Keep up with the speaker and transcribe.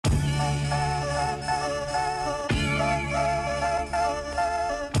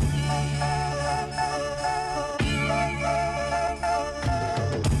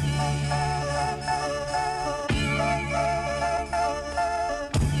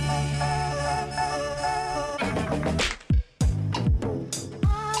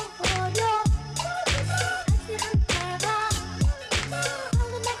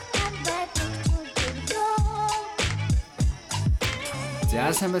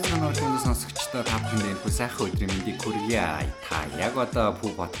За сайн байцгаана уу сонсогчдоо та бүхэнд энэ сайхан өдрийн мэндийг хүргье. Та яг одоо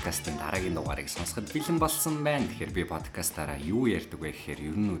Пүү подкастын дараагийн дугаарыг сонсоход бэлэн болсон байна. Тэгэхээр би подкастаараа юу ярьдаг вэ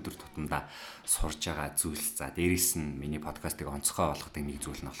гэхээр ер нь өдөр тутамдаа сурж байгаа зүйлс. За дээрэс нь миний подкастыг онцгой болгодог нэг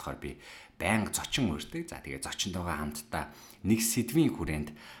зүйл нь болохоор би байнга зочин өрдөг. За тэгээ зочинтойгоо хамтдаа нэг сэдвийн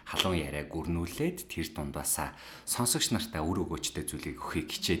хүрээнд халуун яриа гүрнүүлээд тэр дундаасаа сонсогч нартай үр өгөөжтэй зүйлийг өгөхийг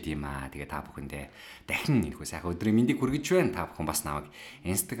хичээд юм аа. Тэгээ та бүхэндээ дахин энэхүү сайхан өдрийн мэндийг хүргэж байна. Та бүхэн бас намайг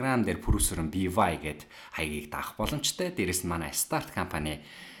Instagram дээр Purusur BY гэд хаягийг даах боломжтой. Дээрээс нь манай Start компани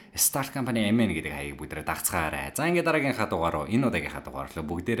MN гэдэг хаягийг бүгдээрээ дагцгаарай. За ингээд дараагийнхаа дугаар руу энэ удаагийнхаа дугаар руу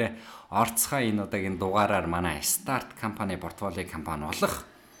бүгдээрээ орцгоо. Энэ удаагийн дугаараар манай Start компани портфолио компани болох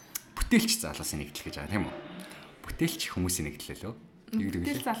бүтээлч залуусын нэгдэл гэж байгаа тийм үү? Бүтээлч хүмүүсийн нэгдэл лөө.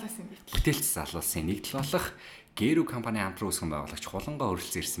 Бүтээл залуусын нэгдэл. Бүтээлч залуусын нэгдэл болох Гэрүү компани хамтран үүсгэн байгуулагч хулангай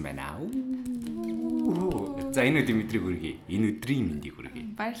өрөлцөн ирсэн байна. За энэ өдрийн мэдрийг хүргэе. Энэ өдрийн мэндийг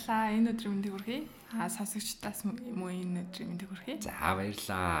хүргэе. Баярлаа. Энэ өдрийн мэндийг хүргэе. Сонсогчдаас мөн энэ өдрийн мэндийг хүргэе. За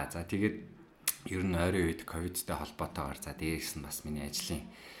баярлаа. За тэгээд ер нь ойрын үед ковидтэй холбоотойгоор за дээрээс нь бас миний ажлын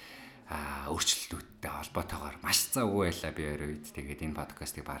өөрчлөлтүүдтэй холбоотойгоор маш завгүй байлаа би ойрын үед. Тэгээд энэ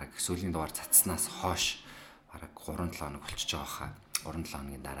подкастыг бараг сүүлийн дугаар цацснаас хойш бараг 3-7 хоног болчихж байгаа хаа. 3-7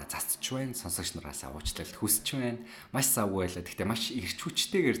 хоногийн дараа цацч байна. Сонсогч нараас уучлалт хүсэж байна. Маш завгүй байлаа. Гэхдээ маш ирч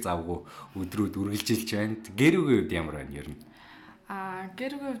хүчтэйгээр завгүй өдрүүд үргэлжилж байна. Гэрүүгийн үед ямар байна ер нь?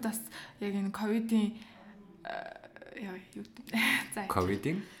 Гэрүүгийн үед бас яг энэ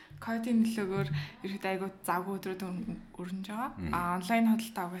ковидын ковидын нөлөөгөөр ерөөд айгуу завгүй өдрүүд өрнөж байгаа. Онлайн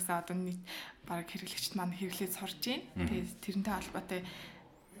худалдаа угаасаа одоо нийт бараг хэрэглэгчд маань хэрэглээд сурж байна. Тэгээд тэрнтэй холбоотой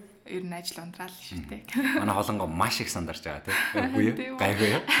ер нь ажил ундраал шүү дээ. Манай холонгоо маш их сандарч байгаа тийм үгүй юу? Гайгүй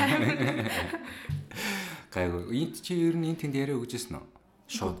юу? Гайгүй. Энд чи ер нь энэ тэнд яриа өгчээсэн үү?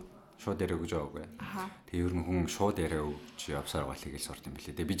 Шууд яриа өгж байгаагүй. Тэгээ ер нь хүн шууд яриа өгч явсаар голыг л сурд юм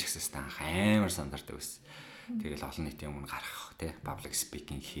билээ. Тэгээ би ч гэсэн анх амар сандардаг байсан. Тэгэл олон нийтийн өмнө гарах тийм public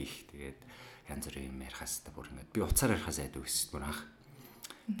speaking хийх тэгээд янз бүрийн юм ярихаас та бүр ингээд би уцаар ярихаас айдаг байсан бүр анх.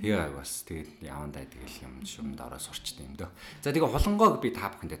 Тэгээ бас тэгээд явандаа тэгэл юм шумд ороо сурчтай юм дөө. За тэгээ холонгойг би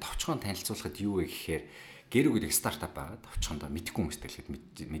та бүхэндээ товчхон танилцуулахад юу вэ гэхээр Гэрүү гэдэг стартап байгаа. Товчхондоо мэдгүй хүмүүстэй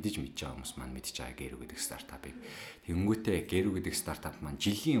хэлэхэд мэдээж мэдж байгаа хүмүүс маань мэдж байгаа Гэрүү гэдэг стартапыг. Тэнгүүтээ Гэрүү гэдэг стартап маань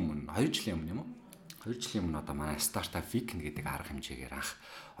жилийн өмнө 2 жилийн өмнө юм уу? 2 жилийн өмнө одоо манай стартап weekend гэдэг арга хэмжээгээр анх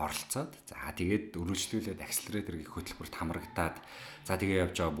оролцоод за тэгээд өргөжлүүлээд accelerator гэх хөтөлбөрт хамрагдаад за тэгээ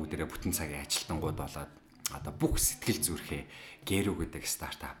явж байгаа бүгдээрээ бүтэн цагийн ажилтнууд болоод одоо бүх сэтгэл зүрхээ Гэрүү гэдэг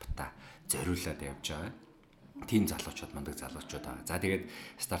стартапта зориулаад явж байгаа. Тим залуучууд мундаг залуучууд байгаа. За тэгээд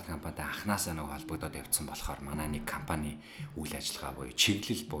старт компанитай анханасаа нэг холбогдоод явцсан болохоор манай нэг компани үйл ажиллагаа буюу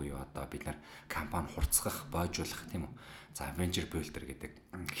чиглэл буюу одоо бид нар компани хурцгах, боожуулах тийм үү. За venture builder гэдэг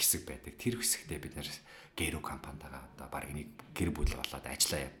хэсэг байдаг. Тэр хэсэгтээ бид нар Гэрүү компанитайгаа одоо баг нэг гэр бүл болоод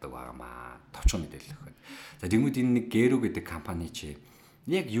ажиллаа явдаг байгаамаа. Товчхон мэдээлэл өгөхөд. За тэгмүүд энэ нэг Гэрүү гэдэг компани чи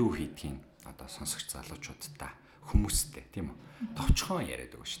яг юу хийдгийг одоо сонсогч залуучуудтай хүмүүстэй тийм үү. Товчхон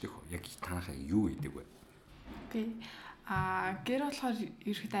яриад байгаа шүү дээ. Яг танахаа юу хийдэг вэ? Гэр болохоор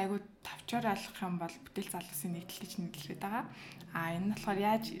ерөөд айгуу тавчаар алах юм бол бүтээл залуусын нэгдэл гэж нэрлэдэг байгаа. Энэ болохоор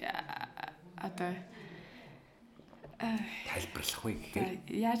яаж одоо тайлбарлах вэ гэхээр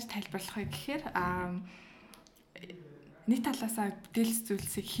яаж тайлбарлах вэ гэхээр нийт талаасаа бүтээл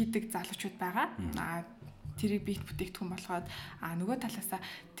зүйлсийг хийдэг залуучууд байгаа. Тэрийг бит бүтээгдэхүүн болгоод нөгөө талаасаа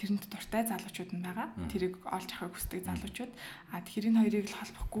тэрэнд дуртай залуучууд нь байгаа. Тэрийг олж авахыг хүсдэг залуучууд. Тэгэхээр энэ хоёрыг л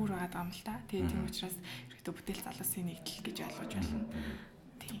холбохгүй байгаа юм л да. Тэгээд тийм учраас ерөөдөө бүтээл залуусын нэгдэл гэж ойлгож байна.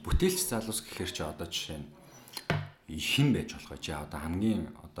 Бүтээлч залуус гэхээр чи одоо жишээ нь хэн байж болох вэ? Чи одоо хамгийн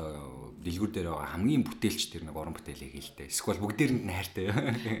одоо дэлгүүр дээр байгаа хамгийн бүтээлч тэр нэг уран бүтээлийг хийлтэй. Эсвэл бүгдээрэнд нь хайртай.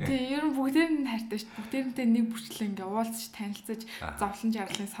 Тийм, ер нь бүгдээрэнд нь хайртай шүү. Бүгдээрэнтэй нэг бүрчлээ ингээ уулзч танилцаж зовлон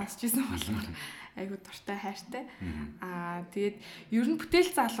жарлыг сонсч ирсэн болохоор айгуу дуртай хайртай. Тэгээд ер нь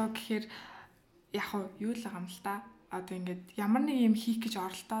бүтээл залуу гэхээр яг юу л байгаа юм л да. Одоо ингээд ямар нэг юм хийх гэж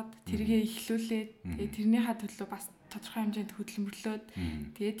оролдоод тэргээ эхлүүлээд тэгээд тэрнийхээ төлөө бас тодорхой хэмжээнд хөдөлмөрлөөд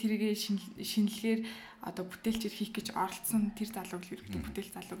тэгээд тэргээ шинэлгээр одоо бүтээлчээр хийх гэж оролцсон тэр залууг л ерөөхдөө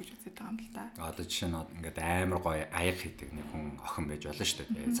бүтээл залуу гэж үздэг байгаа юм л да. Одоо жишээ нь ингээд амар гоё аяг хийдэг нэг хүн охин байж болно шүү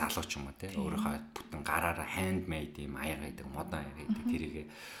дээ. Залуу ч юм уу те. Өөрийнхөө бүтэн гараараа handmade юм аяг хийдэг, модон аяг хийдэг тэрийгээ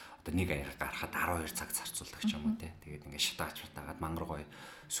одоо нэг аяг гарахад 12 цаг зарцуулдаг ч юм уу те. Тэгээд ингээд шатаач шатаагаад мангар гоё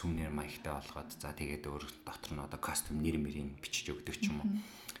сүмнэр маягтай болгоод за тэгээд өөр дотор нь одоо костюм нэр мэрийн бичиж өгдөг ч юм уу.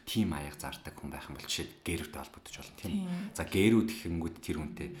 Тим аяг зардаг хүн байх юм бол жишээ Гэрүүтэй холбогдож болно тийм. За Гэрүү гэхэнгүүт тэр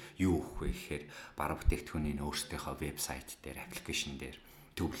хүнтэй юу өгөх вэ гэхээр бараа бүтээгдэхүүнийг өөрсдийнхөө вебсайт дээр, аппликейшн дээр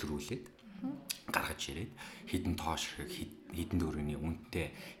төвлөрүүлээд гаргаж ирээд хідэн тоош хідэн төгрөгийн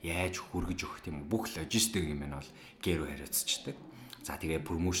үнэтэй яаж хүргэж өгөх тийм бүх логистик юм нь бол Гэрүү хариуцчихдаг. За тэгээ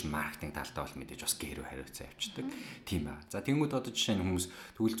промошн маркетинг талдаа бол мэдээж бас гэрүү хариуцсан явчихдаг. Тийм ба. За тэнгууд одоо жишээ нь хүмүүс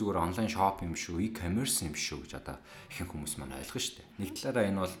тэгвэл зүгээр онлайн шоп юм шүү, e-commerce юм шүү гэж одоо ихэнх хүмүүс маань ойлгож штэ. Нэг талаараа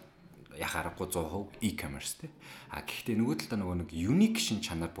энэ бол яг аргагүй 100% e-commerce те. А гэхдээ нөгөө талдаа нөгөө нэг unique шин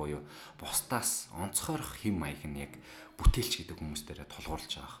чанар буюу бусдаас онцгойрох хэм маяг нь яг бүтээлч гэдэг хүмүүстээрээ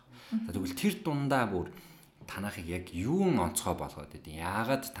тулгуурлаж байгаа. За тэгвэл тэр дундаа бүр танахыг яг юун онцгой болгоод идэв.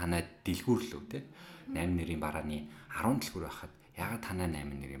 Яагаад танаа дэлгүүрлөө те. 8 нэрийн барааны 10 дэлгүүр байхад яагаад танаа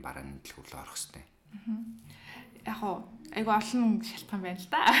 8 нэрийн барааны дэлгүүр рүү орох хэвтэй. Яг гоо айгу олон шалтгаан байна л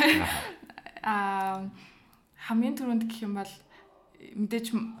да. Хамгийн түрүүнд гэх юм бол мэдээж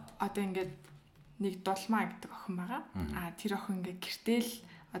одоо ингээд нэг дулмаа гэдэг охин байгаа. Тэр охин ингээд гэртэл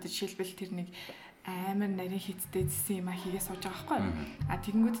одоо жишээлбэл тэр нэг амар нарийн хиттэй зэсэн юм хийгээ сууж байгаа байхгүй.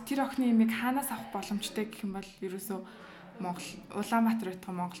 Тэгэнгүүт тэр охины юмыг хаанаас авах боломжтой гэх юм бол ерөөсөө Монгол Улаанбаатар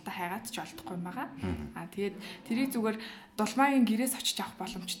байтугай Монголда хайгаад ч олдохгүй юм байгаа. Тэгээд тэрийг зүгээр дулмаагийн гэрээс очиж авах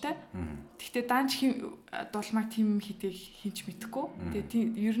боломжтой. Гэхдээ даанч дулмааг тийм хитийг хинч мэдэхгүй.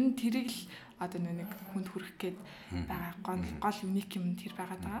 Тэгээд ер нь тэрийг л одоо нэг хүнд хүрэх гээд байгаа гол уник юм тэр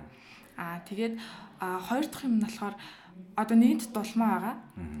байгаад байгаа. Тэгээд хоёр дахь юм нь болохоор одоо нэгд дулмаа байгаа.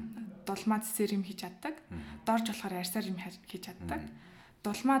 Дулмаа цэсэр юм хийж чаддаг. Дорж болохоор арьсаар юм хийж чаддаг.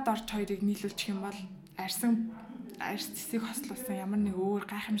 Дулмаа дорж хоёрыг нийлүүлчих юм бол арьс цэсийг хослуулсан ямар нэг өөр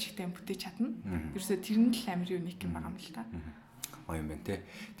гайхамшигтай юм бүтээж чадна. Ерөөсө тэр нь л амар уник юм байгаа юм л та. Гоё юм байна те.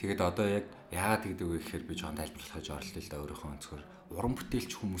 Тэгээд одоо яг яагаад гэдэг вэ гэхээр би жоон тайлбарлахаж оролдол л да өөрийнхөө өнцгөр уран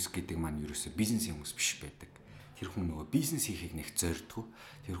бүтээлч хүмүүс гэдэг маань ерөөсө бизнесийн хүмүүс биш байдаг. Тэр хүн нөгөө бизнес хийхийг нэг зорддог.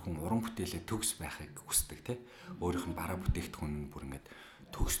 Тэр хүн уран бүтээлээ төгс байхыг хүсдэг те. Өөрийнх нь бараа бүтээгдэхүүн нь бүр ингээд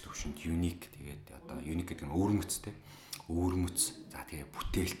төгс төвшөнд юник тэгээд одоо юник гэдэг нь өөрмөц те. Өөрмөц. За тэгээ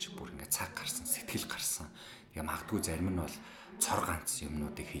бүтээлч бүр ингээд цаг гарсан, сэтгэл гарсан. Тэгээ магадгүй зарим нь бол цор ганц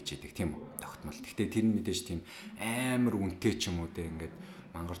юмнуудыг хийж яадаг тийм үү тогтмол. Гэхдээ тэр нь мэдээж тийм амар үнэтэй ч юм уу те ингээд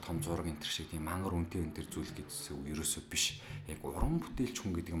мангар том зураг энэ төр шиг тийм мангар үнэтэй энэ төр зүйл гэдсэн ерөөсөө биш. Яг уран бүтээлч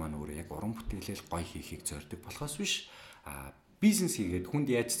хүн гэдэг маань өөрөө яг уран бүтээлэл гоё хийхийг зорддог болохоос биш. Бизнес хийгээд хүнд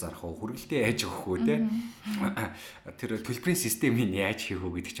яаж зарах вэ? Хүргэлтээ яаж өгөх вэ те? Тэр төлбөрийн системийг яаж хийх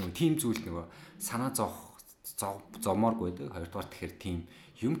вэ гэдэг ч юм уу. Тийм зүйл нөгөө санаа зовмооргүй байдаг. Хоёрдугаар тэгэхээр тийм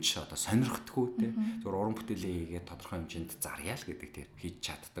юм ч одоо сонирхдаггүй те. Зүгээр уран бүтээлээ хийгээд тодорхой хэмжээнд зарьяа л гэдэг тэр хийж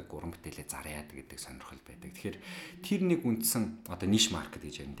чаддаг уран бүтээлээ зарьяад гэдэг сонирхол байдаг. Тэгэхээр тэр нэг үндсэн одоо ниш маркет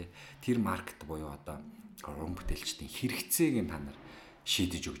гэж ярина те. Тэр маркет буюу одоо уран бүтээлчдийн хэрэгцээг та нар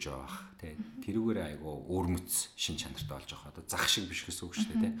шийдэж өгч байгаа бах тий. Тэрүүгээр айгу өөрмөц шин чанартай болж байгаа. Одоо зах шиг биш гэсэн үг шүү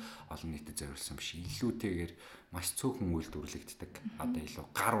дээ тий. Олон нийтэд зориулсан биш. Илүүтэйгээр маш цөөхөн үйлдвэрлэгддэг. Одоо илүү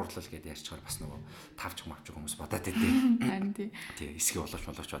гар урлал гэдээ ярьчихаар бас нөгөө тавч мавч хүмүүс бодоод байдیں۔ Харин тий. Тий, эсхий болооч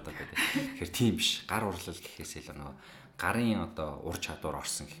бодоод байдаг. Тэгэхээр тийм биш. Гар урлал гэхээс илүү нөгөө гарын одоо ур чадвар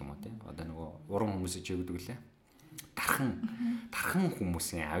орсон гэх юм уу тий. Одоо нөгөө уран хүмүүсийг жигдэг лээ. Тархан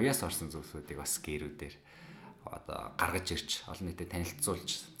хүмүүсийн авьяас орсон зүйлсүүдийг бас гэрүүдээр одоо гаргаж ирж олон нийтэд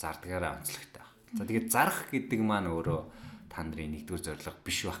танилцуулж зардагаараа онцлогтой баг. За тэгээд зарах гэдэг маань өөрөө та нарын нэгдүгээр зорилго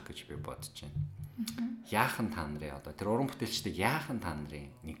биш байх гэж би бодож байна. Яахан та нарын одоо тэр уран бүтээлчдийг яахан та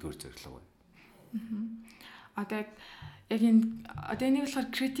нарын нэгдүгээр зорилго вэ? Одоо яг энэ одоо энийг болохоор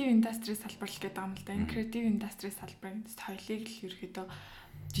creative industry салбар л гэдэг юм л да. Энэ creative industry салбарын соёлыг л ерөөхдөө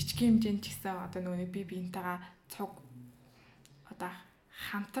жижиг хэмжээнд ч гэсэн одоо нөгөө би биентэйгээ цуг одоо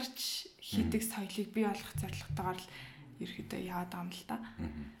хамтарч хийдэг соёлыг бий болгох зорилготойгоор л ерөөдөө яваад байгаа юм л да.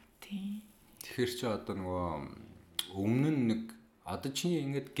 Тийм. Тэгэхээр чи одоо нөгөө өмнө нь нэг одоо чи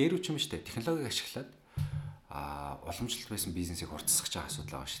ингээд гэрүүч юм штэ технологиг ашиглаад уламжлалт байсан бизнесийг хурцсах гэж байгаа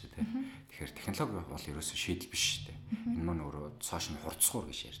асуудал байгаа шүү дээ. Тэгэхээр технологи бол ерөөсөө шийдэл биш шүү дээ. Энэ маань өөрөө цааш нь хурцсуур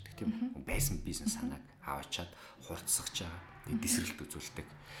гэж ярьдаг тийм үү? Байсан бизнес санааг аваачаад хурцсахж байгаа. Тэгээд дисрэлт үзүүлдэг.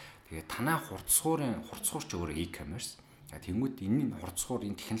 Тэгээд танаа хурцсуурч өөрөө e-commerce. Тэнгүүд энэ хурцсуур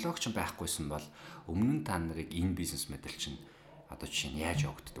энэ технологи ч байхгүйсэн бол өмнө нь та нарыг энэ бизнес модель чинь одоо жишээ нь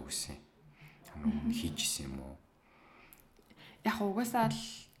яаж явагддаг вэ? Өмнө хийж исэн юм уу? Яг угаасаа л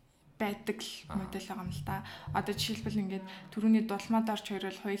байдаг модель байгаа юм л да. Одоо жишээлбэл ингээд түрүүний дулмаад орч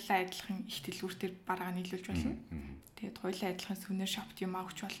хоёрол хоёулаа адилхан их дэлгүүртэр бараа нийлүүлж болно. Тэгээд хоёулаа адилхан сүнээр шопт юм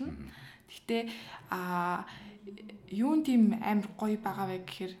авч болно. Гэхдээ юун тийм амар гоё байгаа вэ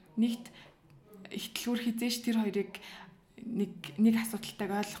гэхээр нэгт их дэлгүүр хизээш тэр хоёрыг нэг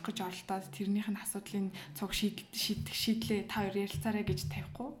асуудалтайг ойлгох гэж оролдоод тэрнийх нь асуудлын цуг шийдлээ та хоёр ярилцаарай гэж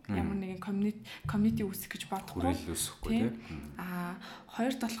тавихгүй ямар нэгэн community үүсгэх гэж бодохгүй тийм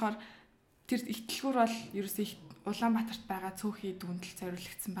хоёрт болохоор тэр их дэлгүүр бол ерөөсөө Улаанбаатарт байгаа цөөхий дүгнэлт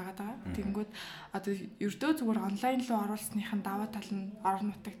зориулагдсан байгаа. Тэгэнгүүт одоо ердөө зүгээр онлайн руу оруулсныхын даваа тал нь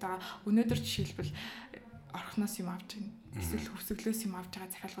орон нутагт байгаа өнөөдөр жишээлбэл орхноос юм авч байна. Эсвэл хөвсгөлөөс юм авч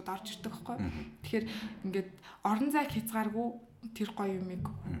байгаа захиалгууд орж ирдэг байхгүй. Тэгэхээр ингээд орон зайг хязгааргүй тэр гоё юмыг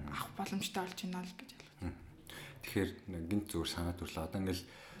авах боломжтой болж байна л гэж ойлгож. Тэгэхээр гинт зүгээр санаа төрлөө. Одоо ингээл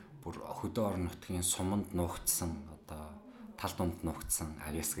бүр хөдөө орон нутгийн суманд нуугдсан одоо тал дунд нуугдсан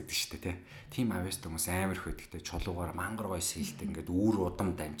авьяас гэдэг шүү дээ тийм авьяас хүмүүс амар их байдаг те чулуугаар мангар гой сэлт ингээд үүр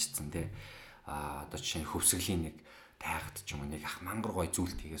удам дамжицсан те одоо жишээ нь хөвсгөлийн нэг тайгад ч юм уу нэг ах мангар гой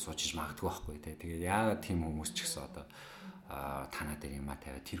зүйлт хийгээ суужиж магадгүй байхгүй те тэгээд яагаад тийм хүмүүс ч гэсэн одоо танаа дээр юм а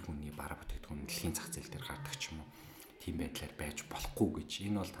тавиад тэр хүний бараа бүтээгдэхүүн дэлхийн зах зээл дээр гардаг ч юм уу тийм байдлаар байж болохгүй гэж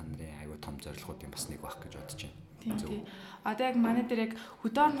энэ бол та нарын аюу тум зорилгоудын бас нэг байх гэж бодож байна. Тийм. Одоо яг манай дээр яг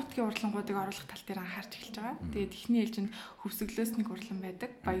хөдөө орон нутгийн урлагуудыг оруулах тал дээр анхаарч эхэлж байгаа. Тэгээд эхний ээлжинд хөвсгөлөөс нэг урлан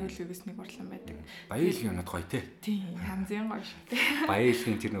байдаг, баян үлгээс нэг урлан байдаг. Баян үлгийн юмнууд гоё те. Тийм, янзын гоё шүү дээ. Баян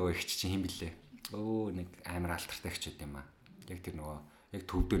үлгийн тэр нөгөө ихч чинь хэм блэ? Өө нэг амар алтартай ихчүүд юм аа. Яг тэр нөгөө яг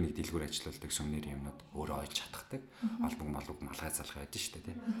төвдөө нэг дэлгүүр ажиллаулдаг сүмнэр юмнууд өөрөө ойж чаддаг. Олбог малбог малгай залгай байдаг шүү дээ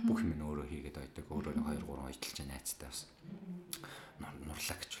те. Бүх юм нь өөрөө хийгээд ойдаг. Өөрөө нэг 2 3 ойдолж найцтай бас.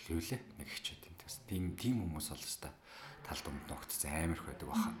 Нурлаа гэж үл юу лээ? Нэг ихчүүд юм тест. Тийм хүмүүс бол өстой тал дунд ногтцсан амар их байдаг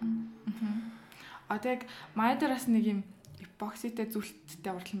баха. Одоо яг манай дээр бас нэг юм эпокситэй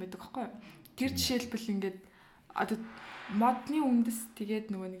зүлттэй урлан байдаг байхгүй юу? Тэр жишээлбэл ингээд одоо модны үндэс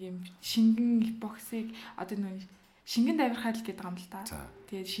тэгээд нөгөө нэг юм шингэн эпоксиг одоо нөгөө шингэн давирхайл гэдэг юм л та.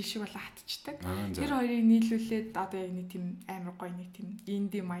 Тэгээд шилшиг болоо хатчихдаг. Тэр хоёрыг нийлүүлээд одоо яг нэг тийм амар гоё нэг тийм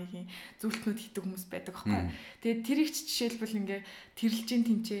инди маягийн зүйлтнүүд хийдэг хүмүүс байдаг аахгүй. Тэгээд тэр их жишээлбэл ингээ тэрэлжин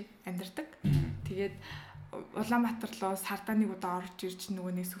тэнцээ амьдардаг. Тэгээд Улаанбаатар руу сардаа нэг удаа орж ирж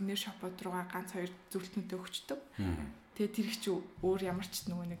нөгөө нэг сүвнэр шопууд руугаа ганц хоёр зүйлтнүүдээ өгчдөг. Тэгээд тэр их чи өөр ямар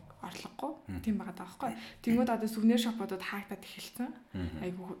ч нөгөө нэг орлогогүй тийм байгаа даахгүй. Тэнгүүд одоо сүвнэр шопуудад хаагдаад эхэлсэн.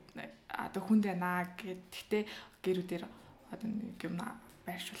 Айгу одоо хүнд байна гэхдээ гэрүүдээр одоо нэг юм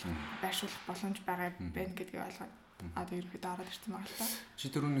байршуулах боломж байгаа байна гэдгийг ойлгоод одоо ерөөхдөө ороод ирсэн байгаа л та.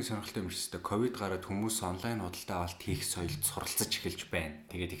 Чи түрүүний сонирхолтой юм шүү дээ. Ковид гараад хүмүүс онлайн худалдаа авалт хийх соёлд суралцаж эхэлж байна.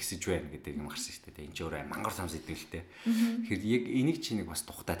 Тэгээд ихсэж байна гэдэг юм гарсан шүү дээ. Энд ч өөрөө мангар сам сэтгэлтэй. Тэгэхээр яг энийг чи нэг бас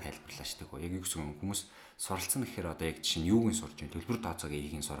тухтай тайлбарлаа шүү дээ. Яг юу гэсэн хүмүүс суралцсан гэхээр одоо яг чинь юуг нь сурж байна? Төлбөр тооцоог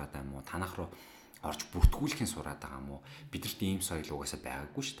эхийн сураад байгаа юм уу? Танах руу орж бүртгүүлэхийн сураад байгаа юм уу? Бидэрт ийм соёл угаасаа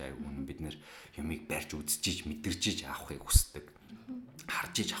байгаагүй шүү дээ. Үнэн бид нэр юмыг барьж үзчихэж, мэдэрчиж авахыг хүсдэг.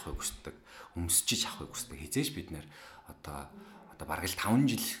 Харж иж авахыг хүсдэг. Өмсчиж авахыг хүсдэг. Хизээж бид нэр одоо бараг л 5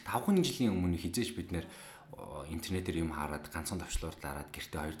 жилийн өмнө хизээж бид нэр интернетээр юм хараад ганцхан товчлуур дараад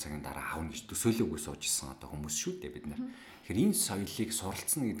гэртээ 2 цагийн дараа аавна гэж төсөөлөөгүй сууж исэн одоо хүмүүс шүү дээ бид нар. Тэгэхээр энэ соёлыг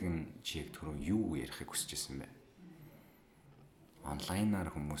суралцсан гэдэг нь чи яг түрүү юу ярихыг хүсэж исэн бэ? Онлайнаар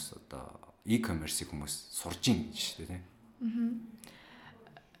хүмүүс одоо e-commerce-ийг хүмүүс сурж ийн гэж шүү дээ тийм.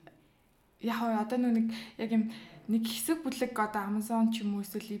 Яг одоо нэг яг юм нэг хэсэг бүлэг одоо Amazon ч юм уу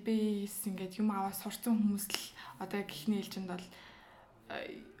эсвэл eBay-с ингээд юм аваад сурсан хүмүүс л одоо яг ихний ээлжинд бол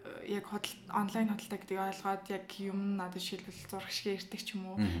яг онлайн худалдаа гэдгийг ойлгоод яг юм надад шилбэл зураг шиг ирдэг ч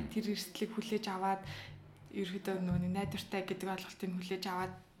юм уу тэр эрсдлийг хүлээж аваад ерөөдөө нөгөө найдвартай гэдэг ойлголтыг хүлээж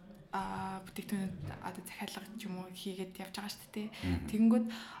аваад бүтээгдэхүүн одоо захиалга ч юм уу хийгээд явж байгаа шүү дээ. Тэгэнгүүт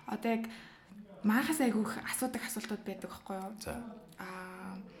одоо яг маахаас айгүй их асуултууд байдаг байхгүй юу?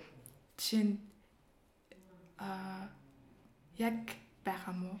 Жишээ нь яг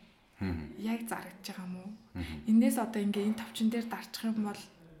байгаа мó? Яг зарагдж байгаа мó? Энээс одоо ингээ энэ товчон дээр дарчих юм бол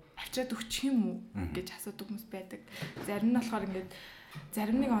авчирад өгчих юм уу гэж асуудаг хүмүүс байдаг. Зарим нь болохоор ингээд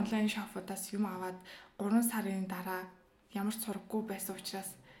зарим нэг онлайн шопуудаас юм аваад 3 сарын дараа ямар ч сураггүй байсан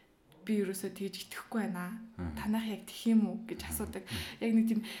учраас би ерөөсөө тэгж итгэхгүй байна. Танах яг тэх юм уу гэж асуудаг. Яг нэг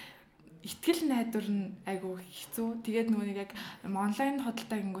тийм итгэл найдвар нь айгүй хэцүү. Тэгээд нөгөө нэг яг онлайн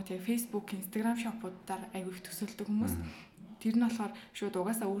худалдаа гингүүт яг Facebook, Instagram шопуудаар айгүй их төсөөлдөг хүмүүс. Тэр нь болохоор шууд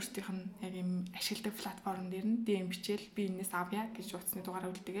угаасаа өөрсдийнх нь яг юм ашигладаг платформ дээр нь DM бичээл би энэс авъя гэж утасны дугаараа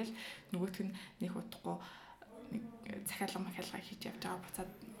үлдээгээл нөгөөх нь нэг утгагүй нэг захиалга хийж явж байгаа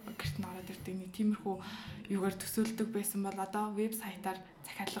буцаад гэрт нь ороод ирдэг нэг тиймэрхүү юугаар төсөөлдөг байсан бол одоо вебсайтаар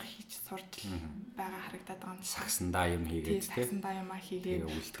захиалга хийж сурж байгаа харагдаад байгаа юм. Сагсандаа юм хийгээд тий. Сагсандаа юм хийгээд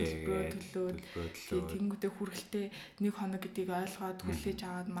төлөөд тэгэнгүүтээ хүргэлтээ 1 хоног гэдгийг ойлгоод хүлээж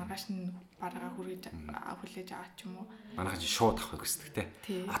аваад маргааш нь бараагаа хүлээж аваад ч юм уу. Манайх шууд авахыг хүсдэг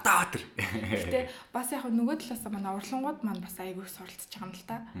тий. Одоо тэр. Гэтэ бас яг нөгөө талаас манай урлангууд маань бас айгүй суралцж байгаа юм л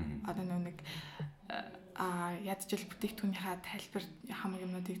та. Одоо нэг ядчил бүтээгдэхүүнийхээ тайлбар хамаг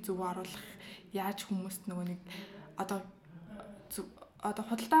юмнуудыг зөв оруулах яаж хүмүүст нөгөө нэг одоо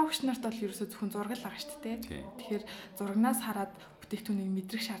худалдаа авагч нарт бол ерөөсөө зөвхөн зураг л байгаа шүү дээ. Тэгэхээр зурагнаас хараад бүтээгдэхүүнийг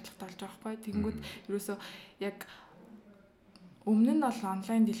мэдрэх шаардлагатай болж байгаа байхгүй. Тэгэнгүүт ерөөсөө яг өмнө нь бол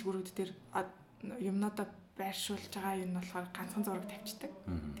онлайн дэлгүүрүүд дээр юмнуудаа байршуулж байгаа юм болохоор ганцхан зураг тавьчихдаг.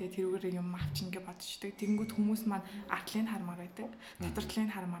 Тэгээд тэрүүгээр юм авчин гэж бодчихдаг. Тэгэнгүүт хүмүүс маань артлыг харамаар байдаг,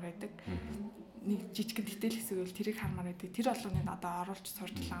 дотордлыг харамаар байдаг. нэг жижигэн тэтэл хэсэг үйл тэрийг хармаар байдаг. Тэр болгоныг одоо оруулж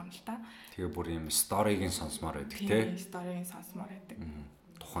сурч байгаа юм л та. Тэгээ бүр юм сторигийн сонсомоор байдаг тий. Сторигийн сонсомоор байдаг.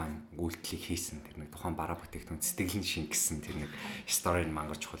 Тухайн үйлдэлийг хийсэн тэр нэг тухайн бараа бүтээгдэхүүн сэтгэлэн шингэсэн тэр нэг сториг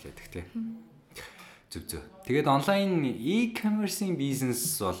мангаж чухал байдаг тий. Зүг. Тэгээд онлайн e-commerce-ийн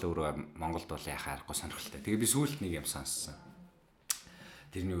бизнес бол өөрөө Монголд бол яхаарахгүй сонирхолтой. Тэгээд би сүүлд нэг юм сонссон.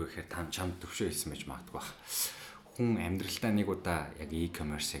 Тэрний юу гэхээр чамд төвшөө хэлсэн байж магадгүй бах. Хүн амьдралдаа нэг удаа яг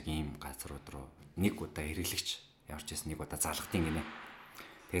e-commerce-ийг ийм газрууд руу нэг удаа хэрэглэгч ямар ч гэсэн нэг удаа залгадیں гинэ.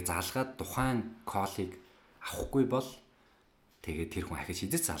 Тэгээд залгаад тухайн колыг авахгүй бол тэгээд тэр хүн ахиж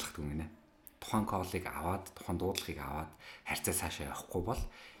хизэж залгадаг юм гинэ. Тухайн колыг аваад, тухайн дуудлагыг аваад харьцаа цаашаа явахгүй бол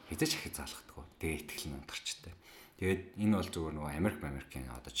хизэж ахиж залгадаг. Тэгээд итгэл нь унтарчтай. Тэгээд энэ бол зүгээр нөгөө Америкийн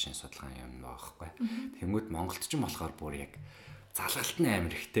одоо жишээ судалгаа юм байгаа байхгүй. Тэнгүүд Монголд ч юм болохоор бүр яг залгалт нь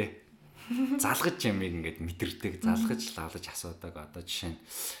амар ихтэй. Залгаж ямиг ингээд мэдэрдэг, залгаж лавлаж асуудаг. Одоо жишээ нь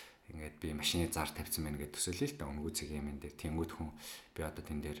ингээд би машины зар тавьсан байна гэж төсөөлөе л да өнгөцөг юм энэ дээр. Тэнгүүд хүн би одоо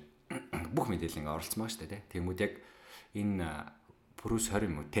тэн дээр бүх мэдээлэл ингээд оруулсан байгаа шүү дээ. Тэнгүүд яг энэ пүрүс 20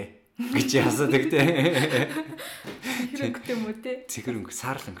 юм уу те гэж асуудаг те. Хэрэгтэй юм уу те? Цэгэр өнгө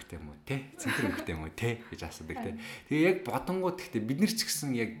саарлан өнгөтэй юм уу те? Цэнхэр өнгөтэй юм уу те гэж асуудаг те. Тэгээ яг бодонгууд гэхдээ бид нар ч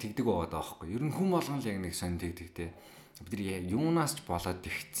гэсэн яг тэгдэг байгаад байгаа байхгүй. Ер нь хүн болгон л яг нэг сонь тэгдэг те. Бид нар юунаас ч болоод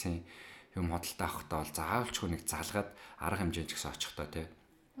ихсэн юм хөдөлთა авахтаа бол заавалчгүй нэг залгаад арга хэмжээнд ч гэсэн очихдоо те.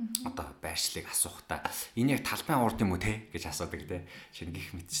 Одоо байршлыг асуухтаа энэ яг талбайн урд юм уу те гэж асуудаг те. Шинэ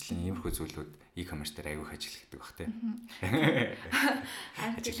гих мэтчлэн иймэрхүү зүйлүүд e-commerce дээр аягүй ажилладаг бах те.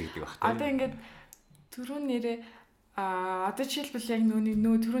 Ажилладаг бах те. Одоо ингээд түрүүн нэрээ одоо жишээлбэл яг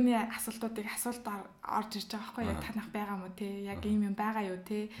нөө түрүүний асуултуудыг асуулт орж ирж байгаа байхгүй яг танах байгаа мó те яг ийм юм байгаа юу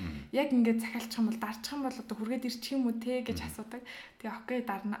те яг ингээд захиалчих юм бол дарчих юм бол одоо хүргээд ирчих юм уу те гэж асуудаг. Тэгээ окей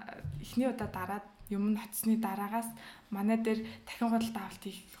дарна эхний удаа дараад юм нь хоцсны дараагаас манай дээр дахин худалдаа авалт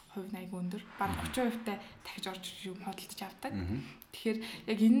хийх хувь нь айгүй өндөр. Бараг 30% та дахиж орж юм худалдаж авдаг. Тэгэхээр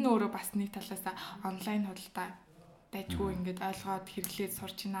яг энэ нь өөрөө бас нэг талаас онлайн худалдаа дайггүй ингээд ойлгоод хэрэглээд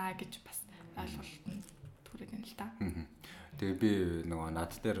сурч байна гэж бас ойлголт нь түрээд байна л да. Тэгээ би нөгөө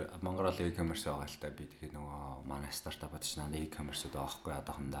над дээр Монгол e-commerce байгаа л та би тэгээ нөгөө манай стартапад ч надад e-commerce-д байгаа байхгүй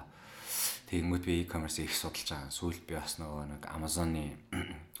одоохондоо. Тэгэнгүүт би e-commerce их судалж байгаа. Сүүлд би бас нөгөө нэг Amazon-ы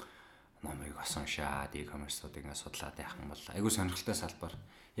номыг осоншаад e-commerce-уудыг ингээд судлаад яах юм бол айгүй сонирхолтой салбар.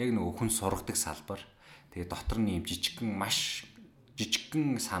 Яг нөгөө хүн сургадаг салбар. Тэгээ дотор нь юм маш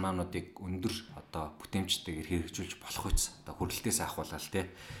жижигхэн санаануудыг өндөр одоо бүтээмжтэйгээр хэрэгжүүлж болох үс одоо хүрэлтээс ахуулаад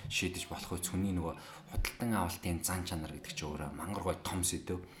те шийдэж болох үс хүний нөгөө худалдан авалтын зан чанар гэдэг чинь өөрөө мангар гой том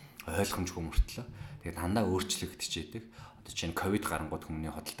сэдв ойлгомжгүй мөртлөө тэгээ дандаа өөрчлөгдөж идэг одоо чинь ковид гарангууд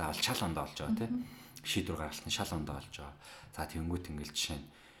хүмүүний худалдан авалт шал ондоо болж байгаа те шийдвэр гаргалтын шал ондоо болж байгаа за тэнгуут ингээл жишээ нь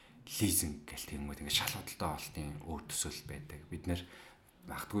лизинг гэл тэнгуут ингээд шал худалдан авалтын өөр төсөөлөл байдаг бид нэр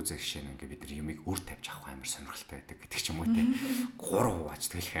магадгүй зэгшээ нэг бид нар юмыг үр тавьж авах амар сонирхолтой байдаг гэдэг ч юм уу те 3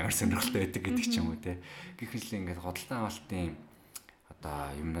 хувааж тэглэх амар сонирхолтой байдаг гэдэг ч юм уу те гэхэл ингээд худалдан авалтын одоо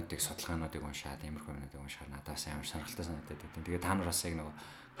юмнуудыг судалгаануудыг уншаад иймэрхүү юмнуудыг уншаад надаас амар сонирхолтой санагдаад байдаг. Тэгээ та нар бас яг нөгөө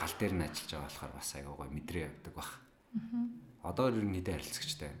гал дээр нь ажиллаж байгаа болохоор бас аягаа гоё мэдрээ явдаг бах. Одоо ер нь хэдэн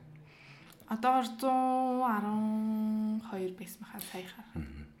харилцагчтай байна? Одоо 112 байсан хаа саяхаа.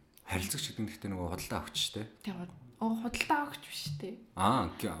 Харилцагч гэдэг нь гэхдээ нөгөө худалдан авахч шүү дээ. Тийм худалдаа авахч биш үү?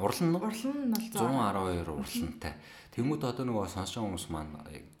 Урлан нь? Урлан нь бол 112 урлантай. Тэнгүүд одоо нөгөө сонсож байгаа хүмүүс маань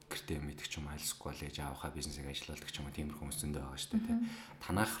гэртээ мэддэг ч юм айлсгүй л ээж авахаа бизнесийг ажилладаг ч юм уу тиймэрхүү хүмүүс зөндөө байгаа шүү дээ.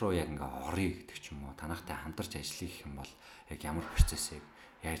 Танах руу яг ингээ орё гэдэг ч юм уу танахтай хамтарч ажиллах юм бол яг ямар процессыг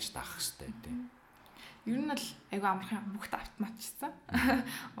яаж даах хэрэгтэй гэдэг. Ер нь бол айгүй амархан бүгд автоматжсан.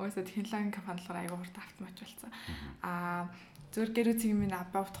 Угаасаа технологийн компанилаар айгүй хурд автоматжуулсан. Зөвөр гэрүү цэгийн минь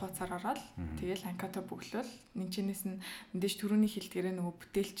абавт хуудасаар ороод тэгэл анката бөглөөл нэгчнээс нь мэдээж түрүүний хилдгээрээ нөгөө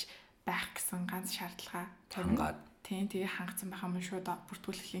бүтээлч байх гэсэн ганц шаардлага тавьгаад тийм тэгээ хангацсан байх юм шууд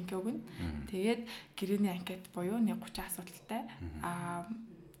бүртгүүлэх линк өгнө. Тэгээд гэрээний анкет буюу 130 асуудалтай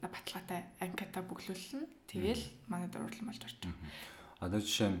баталгаатай анкета бөглүүлнэ. Тэгэл манай дөрвөл болж орчих. Одоо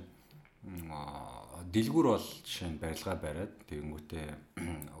жишээ нь дэлгүүр бол жишээ нь барилга бариад тэгэнгүүтээ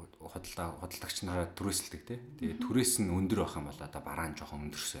худалдагч нараа түрээсэлдэг тий. Тэгээ түрээс нь өндөр байх юм бол одоо бараан жоохон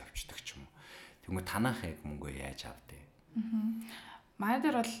өндөрсөө авчдаг ч юм уу. Тэгмээ танах яг мөнгөө яаж авдээ? Манай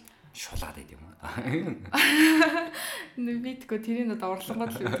дээр бол шулаад байд юм уу? Нүбитгөө тэрийг одоо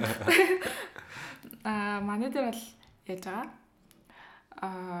урлагууд л үү. Манай дээр бол яаж байгаа?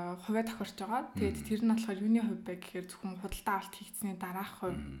 Хувиа тохирч байгаа. Тэгээд тэр нь болохоор юуны хувь бэ гэхээр зөвхөн худалдаа авалт хийгдсэний дараах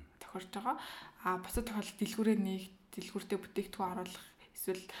хувь тохирч байгаа. Бусад тохиолдолд дэлгүүрээ дэлгүүртээ бүтээгдэхүүн оруулах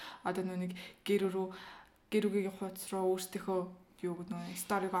эсвэл одоо нэг гэр үгийн хуудас руу өөрсдийнхөө юу гэдэг нөө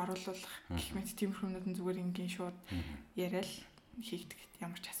сториг оруулах гэх мэт тиймэрхүү юмнууд нь зүгээр ингийн шууд яриад хийгдэх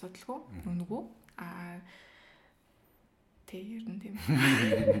ямар ч асуудалгүй нүгүү. Тэг ер нь тийм.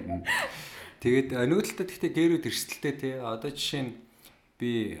 Тэгээд нөгөө талдаа гэхдээ гэрүүд эрсдэлтэй тий. Одоо жишээ нь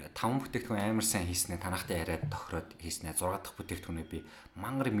би 5 бүтээгдэхүүн амар сайн хийснээр танахтай яриад тохироод хийснээр 6 дахь бүтээгдэхүүнээ би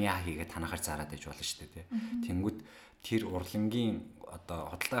мангар мяа хийгээд танахаар зараад иж болно шүү дээ тий. Тэнгүүд тэр урлагийн одоо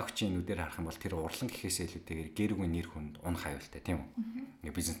хөдөлгөөн өгчийн нүдээр харах юм бол тэр урлан гэхээсээ илүүтэйгээр гэрүүгийн нэр хүнд унах аюултай тийм үү.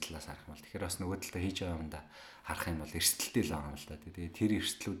 Ингээ бизнес талаас харах юм бол тэгэхээр бас нөгөө талдаа хийж байгаа юм да харах юм бол эрсдэлтэй л байгаа юм л да. Тэгээд тэр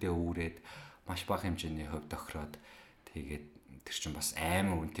эрсдлүүдээ үүрээд маш бага хэмжээний хувь тохироод тэгээд тэр чинь бас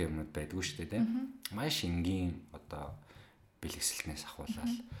аймаг үнэтэй юмнууд байдгүй шүү дээ тийм. Маш энгийн одоо бэлгэсэлтнээс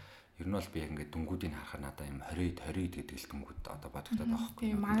ахуулаад ер нь бол би ингээд дүнгуудыг харахаар надаа юм 20 гэдэг л дүнгууд одоо бодогдоод байгаа байхгүй.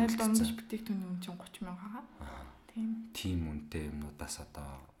 Тийм манай дундаж бүтээгдэхүүний үн чинь 30 мянга. Тийм үнэтэй юмнуудаас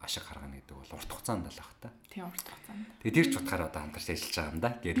одоо ашиг гаргана гэдэг бол урт хугацаанд л баг та. Тийм урт хугацаанд. Тэгээд тэр ч утгаараа одоо хамтарч ажиллаж байгаа юм да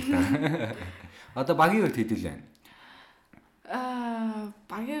гэрэл та. Одоо багийн хувьд хэдүүл байна?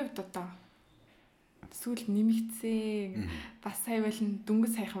 Багийн хувьд одоо сүүл нэмэгдсэн бас сая байлын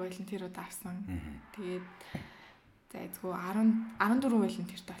дөнгөж саяхан байлын тэр удаа авсан. Тэгээд за эзгүй 14 байлын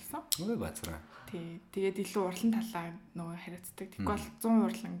тэрт болсон. Ой бацраа. Тий. Тэгээд илүү урлан талаа нөгөө хариуцдаг. Тэгвэл 100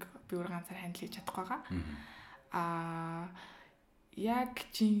 урланг би өөр ганцаар хандл хийж чадахгүй байгаа. Яг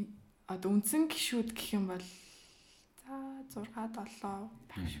чи одоо үндсэн гişүүд гэх юм бол за 6 7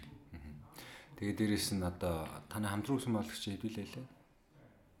 байх шүү. Тэгээд дээрэс нь одоо таны хамтруу гэсэн болгоч хэдүүлээ лээ.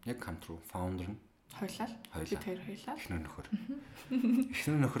 Яг хамтруу фаундер нь хойлал. Бид хоёр хойлал. Эхнэр нөхөр.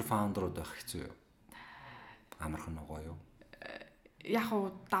 Эхнэр нөхөр фаундерууд байх хэцүү юу? Амархан нөгөө юу? Яг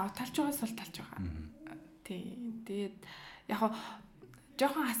уу давуу талж байгаа сул талж байгаа. Тий. Тэгээд яг уу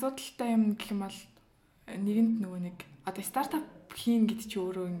жоохон асуудалтай юм гэх юм бол нэгэнд нөгөө нэг одоо стартап хийн гэдэг чи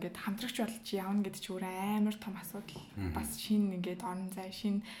өөрөө ингээд хамтрагч болж явна гэдэг чи өөрөө амар том асуудал. Бас шинэ ингээд орон зай,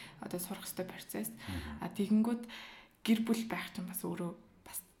 шинэ одоо сурах ёстой процесс. Тэгэнгүүт гэр бүл байх чинь бас өөрөө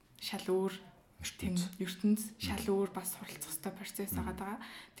бас шал өөр ертөнц шал өөр бас суралцах ёстой процесс байгаа.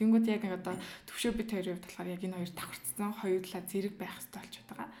 Тэнгүүд яг одоо төвшөө бид хоёрын хувьд болохоор яг энэ хоёр давхарцсан хоёр талаа зэрэг байх ёстой болчиход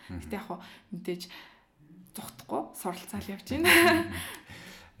байгаа. Гэтэ яг хоо мэдээж зүхтахгүй суралцаал явж байна.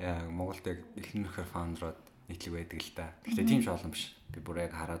 Яа Монголд яг эхнэр нөхөр фаундерууд нийтлэг байдаг л да. Гэхдээ тийм ч олон биш. Би бүр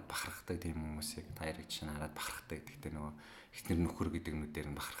яг хараад бахархдаг тийм хүмүүсийг таярыг жишээ нь хараад бахархдаг. Гэхдээ нөгөө эхнэр нөхөр гэдэг нүдээр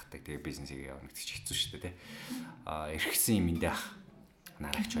нь бахархдаг. Тэгээ бизнесийг явуулах гэж хэцүү шүү дээ. Эргэсэн юм эндээ ах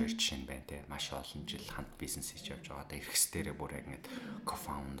нарагч хоёр жишээ нь байна те маш олон жил хамт бизнес хийж явж байгаа. Одоо эргэсдэрээ бүр яг ингээд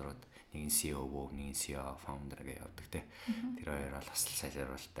co-founderууд нэг нь CEO, нэг нь CEO founder гэж явдаг те. Тэр хоёр бол бас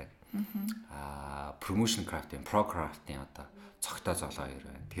сайжруулдаг. Promotion craft-ийн, pro craft-ийн одоо цогтой золоо хоёр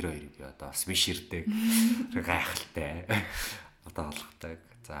байна. Тэр хоёрыг одоо бас биш ирдэг. Гайхалтай. Одоо олгодог.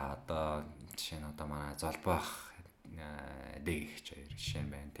 За одоо жишээ нь одоо манай золбоох дээгч хоёр жишээ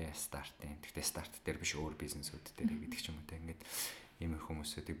нь байна те стартын. Тэгтээ старт дээр биш өөр бизнесүүд дээр гэдэг ч юм уу те ингээд ийм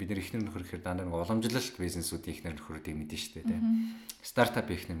хүмүүсүүдийг бид нар ихнэр нөхөр гэхээр дандаа нэг уламжлалт бизнесүүдийн ихнэр нөхрүүдийг мэдэн штэ те. Стартап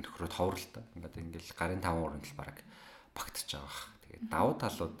ихнэр нөхрүүд ховролтой. Ингээл гарын 5 уранд л баг багтж байгаа. Тэгээд давуу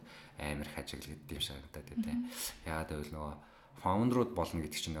талууд амар их ажиглагддаг юм шиг надад те. Яагаад гэвэл нөгөө фаундерууд болно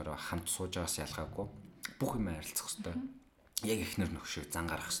гэдэг чинь өөрөө хамт сууж байгаас ялгаагүй бүх юм харилцах хэрэгтэй. Яг ихнэр нөхөр шиг зан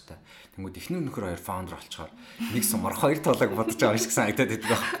гарах хэрэгтэй. Тэнгүүд ихнэр нөхөр хоёр фаундер болчоор нэг сумар хоёр талаг бодож байгаа шиг санагдаад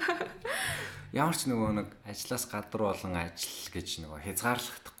байдаг. Ямар ч нөгөө нэг ажлаас гадар болон ажил гэж нөгөө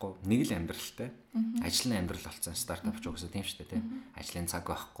хязгаарлахдаггүй нэг л амьдралтай. Ажил нь амьдрал болсон стартап ч угсаа тийм шүү дээ тийм. Ажлын цаг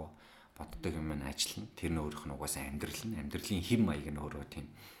байхгүй боддог юм нь ажил нь тэр нь өөрийнх нь угаасаа амьдрал нь амьдралын хэм маяг нь өөрөө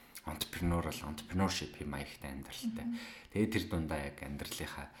тийм entrepreneurship хэм маягтай амьдралтай. Тэгээд тэр дундаа яг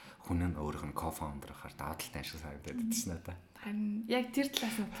амьдралынхаа хүн нь өөрийнх нь co-founder ахаар даваа талтай ашиг санагдаад байдаг шнэ та. Харин яг тэр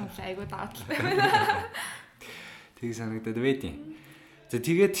талаас нь бодлоо айгуу даваа талтай байна. Тийг санагдаад байдیں۔ За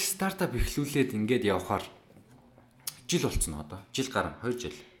тэгээд стартап эхлүүлээд ингээд явхаар жил болцсон одоо. Жил гарan 2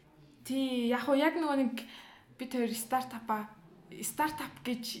 жил. Тий, яг уу яг нөгөө нэг бид хоёр стартап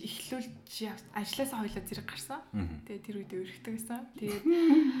гэж эхлүүлж ажлаасаа хоёлаа зэрэг гарсан. Тэгээд тэр үед өргөдөг байсан.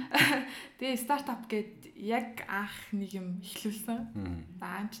 Тэгээд стартап гэд яг анх нэг юм эхлүүлсэн.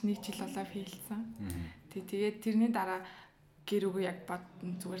 Даанч 1 жил болоо хийлсэн. Тэгээд тэрний дараа гэр үгүй яг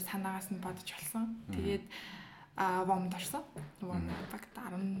зүгээр санаагаас нь бодож болсон. Тэгээд вомд орсон. Вомд багт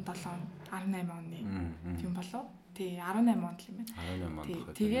 17 18 оны юм болов. Тий 18 онд л юм байна.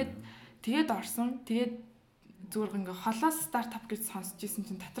 18 онд. Тэгээд орсон. Тэгээд зүгээр ингээ холоос стартап гэж сонсч ирсэн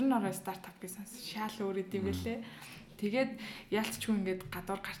чинь татвар нороо стартап гэж сонс шаал өөр идэм байлээ. Тэгээд яалтчгүй ингээд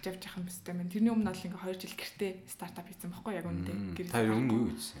гадуур гарч явж явах юм бистэй мэн. Тэрний өмнө бол ингээ 2 жил гэртээ стартап хийсэн байхгүй яг үүндээ. Та өмнө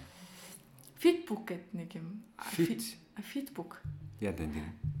юу хийсэн? Fitbook гэдэг нэг юм. Fitbook. Яа дээ.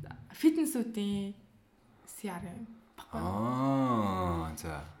 Фитнесүүдийн CRM баггүй.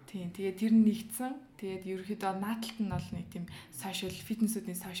 За. Тийм. Тэгээд тэр нь нэгдсэн. Тэгээд ерөөхдөө наадталт нь бол нэг тийм social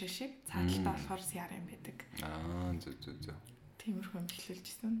фитнесүүдийн social шиг, цааталтаа болохоор CRM байдаг. Зөв. Тиймэрхүү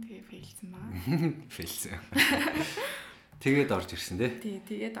эхлүүлжсэн. Тэгээ фейлсэн маа. Фейлсэн. Тэгээд орж ирсэн тий.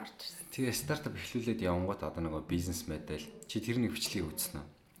 Тэгээд орж ирсэн. Тэгээ стартап эхлүүлээд явангууд одоо нэг бизнес модель чи тэрний бичлэгийг үзсэн үү?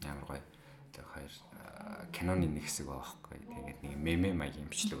 Ямар гоё. Тэгээ хоёр киноны нэг хэсэг байхгүй. Тэгээд нэг меме маягийн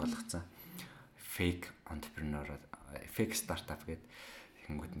бичлэг болгоцсон. Fake entrepreneur, fake startup гэдэг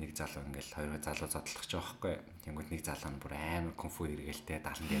тэнгууд нэг залуу ингээл хоёр залуу зодлох ч байхгүй. Тэнгууд нэг залуу нь бүр амар конфу эргэлтэй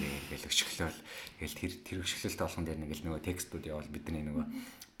далан дээрээ эргэл өчгөлөөл. Тэгэл тэр өчгөлөлт болгон дээр нэг л нөгөө текстүүд явал бидний нөгөө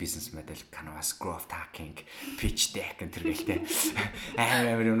бизнес модель, canvas, growth hacking, pitch deck энэ төрөлтэй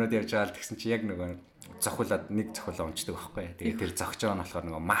амар юмнууд явж байгаа л тэгсэн чи яг нөгөө зохиолоод нэг зохиолоо унцдаг байхгүй. Тэгээд тэр зогч байгаа нь болохоор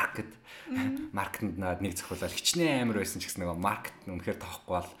нөгөө маркетинд наад нэг зохиолоо хичнээн амар байсан ч гэсэн нөгөө маркет нь үнэхээр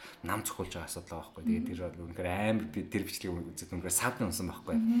тоохгүй бол нам зохиулж байгаа асуудал байгаа байхгүй. Тэгээд тэр бол үнэхээр амар би тэр бичлэгийг үзээд үнэхээр савд унсан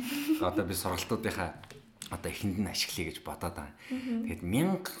байхгүй. Одоо би сургалтуудынхаа одоо ихэнд нь ашиглая гэж бодоод байгаа. Тэгээд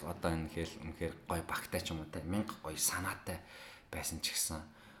 1000 одоо үнэхээр гоё багтай ч юм уу те 1000 гоё санаатай байсан ч гэсэн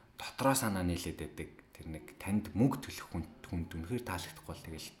дотроо санаа нийлээд байдаг тэр нэг танд мөнгө төлөх хүнд үнэхээр таалагдахгүй бол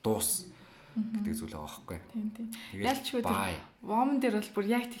тэгэл дуус гэдэг зүйл байгаа байхгүй. Тийм. Ялчгүй тэр вом дээр бол бүр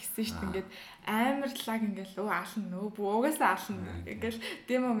яг тэгсэн шүү дээ. Ингээд амар лаг ингээл аална угаасаа аална ингээл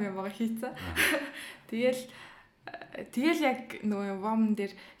демо мемога хийцэн. Тэгэл яг нөгөө вом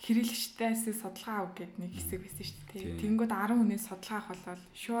дээр хэрэглэгчдээс судалгаа авах гэдэг нэг хэсэг байсан шүү дээ. Тэнгүүд 10 хүнээс судалгаа авах бол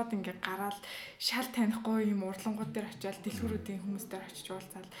шууд ингээд гараад шал танихгүй юм урлангууд дээр очиад дэлгүүрүүдийн хүмүүс дээр очиж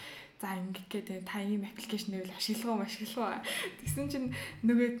уулзаад за ингээд та ийм аппликейшнийг ашиглах уу тэгсэн чинь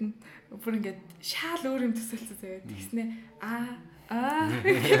нөгөөд нь бүр ингээд шал өөр юм төсөлцөө заяа тэгснэ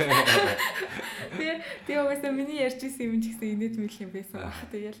тэгээ угаасаа миний ярьж исэн юм ч гэсэн инээд мэл юм байсан баг.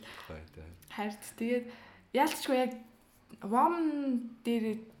 Тэгэл хард тэгээд яалтчгүй яг WOM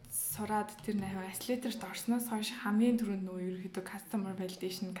дээр сураад тэр нахаа accelerator-т орсноос хойш хамгийн түрүүнд нөгөө ерөөхдөө customer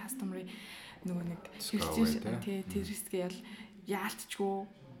validation, customer-ийн нөгөө нэг хэрэгжиж тэр хэсгээ яалтчгүй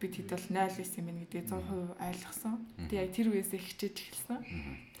бид хэд бол 0 байсан юм байна гэдгийг 100% ойлгосон. Тэгээ яг тэр үеэс эхэлж эхэлсэн.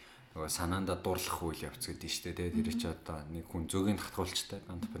 Нөгөө санаанда дурлах үйл явц гэдэг нь шүү дээ. Тэр чи одоо нэг хүн зөгийн татгуулчтай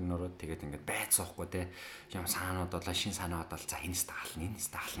entrepreneur-ууд тэгээд ингээд байц суухгүй те. Юм санаанууд болоо шин санаа бодол за энэс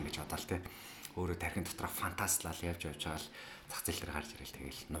таална гэж бодоол те. Өөрөө тархин дотроо фантазлал явж байгаа л зах зээл дээр гарч ирэл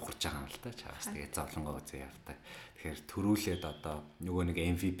тэгэл нухарж байгаа юм л та чаас тэгээд зовлонгоо үзээ явдаг. Тэгэхээр төрүүлээд одоо нөгөө нэг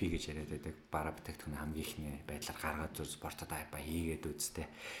MVP гэж яриад байдаг бараа бүтээгдэхүүн хамгийн ихний байдлаар гаргаад зүр спортод хайпа хийгээд үзтээ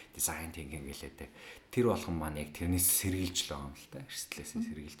дизайн тинг гэлээдэг. Тэр болгон маань яг тэрнээс сэргийлж л байгаа юм л та. Эрсдлээс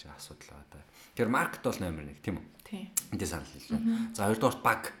сэргийлж байгаа асуудал байгаа. Тэр маркет бол номер 1 тийм үү? Тийм. Энд санал хэлж байна. За хоёрдугаар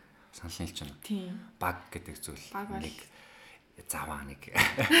баг санал хэлж байна. Тийм. Баг гэдэг зүйл нэг заваа нэг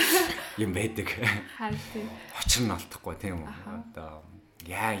юм байдаг. Харин очир нь олдохгүй тийм үү? Одоо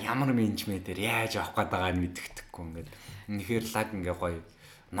ямар менежментээр яаж авах гээд байгааг нь мэддэхгүй ингээд үнэхээр лаг ингээ гоё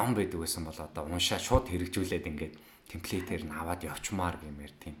ном байдаг байсан бол одоо уншаа шууд хэрэгжүүлээд ингээд темплейтээр нь аваад явчмаар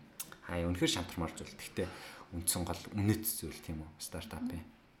гэмээр тийм. Үнэхээр шантармаар зүйл. Гэхдээ үндсэн гол үнэт зүйл тийм үү? Стартапын.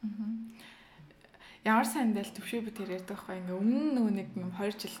 Ямар сандал төвшөө би тэр ярьдаг байхгүй ингээ өмнө нөгөө нэг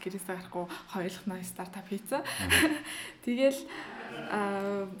 2 жил гэрээсээ гарахгүй хоёулахнаа стартап хийцэн. Тэгэл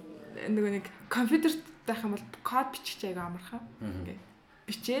нөгөө нэг компьютерт байх юм бол код бичих аяга амархан. Ингээ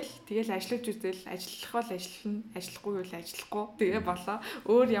бичээл тэгэл ажиллаж үзэл ажиллах бол ажиллана, ажиллахгүй бол ажиллахгүй. Тэгээ болоо.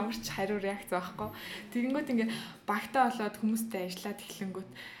 Өөр ямар ч хариу реакц байхгүй. Тэгэнгүүт ингээ багтаа болоод хүмүүстэй ажиллаад эхлэнгүүт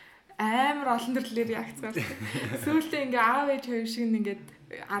амар олон төрлөөр реакц гардаг. Сүүлдээ ингээ аав ээж хоёр шиг ингээд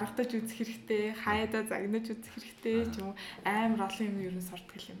аргадаж үзэх хэрэгтэй, хаяада загнаж үзэх хэрэгтэй ч юм уу амар олон юм ерөн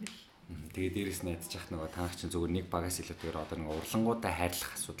сурдаг юм байна. Тэгээ дээрэс нь ядчих нөгөө танах чинь зүгээр нэг багаас илүүтэйгээр одоо нэг урлагуудаа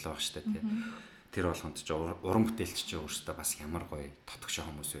хайрлах асуудал байгаа шүү дээ тий. Тэр болгонд ч уран бүтээлч чи өөрөөсөө бас ямар гоё тотгошоо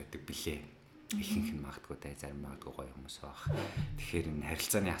хүмүүс байдаг билээ. Ихэнх нь магадгүй те зарим магадгүй гоё хүмүүс байх. Тэгэхээр энэ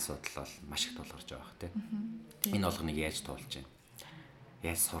харилцааны асуудал бол маш их тулгарч байгаа бох тий. Энэ болгоныг яаж туулж байна?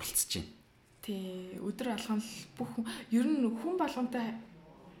 Яаж суралцж байна? Тий, өдөр алган бүх ер нь хүн болгонтой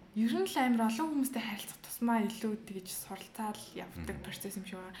ер нь л амар олон хүмүүстэй харилцах тусмаа илүү тэгж суралцаал явдаг процесс юм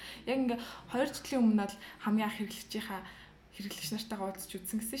шиг байна. Яг ингээ 2 жилийн өмнө бол хамгийн анх хэрэглэгч нартайгаа уулзч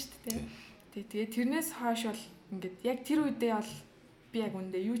үзсэн гэсэн шүү дээ. Тэгээд тэрнээс хойш бол ингээд яг тэр үедээ бол би яг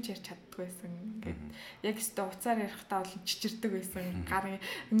үндэ юу ч ярьж чаддгүй байсан. Ингээд яг өстө уцаар ярихдаа бол чичирдэг байсан.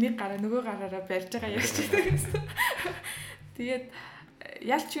 Нэг гараа нөгөө гараараа барьж байгаа ярьчихдаг гэсэн. Тэгээд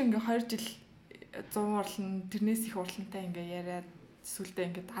ялч ингээ 2 жил 100 урлан тэрнээс их урлантай ингээ яриад сүлдээ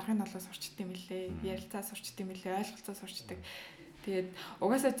ингээд аргын noloo сурчт юм билээ. Ярилцаа сурчт юм билээ. Ойлголцоо сурчдаг. Тэгээд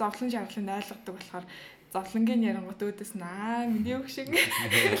угаасаа зовлон жаргалыг ойлгодог болохоор зовлонгийн ярангууд өөдөөс наа миний үг шиг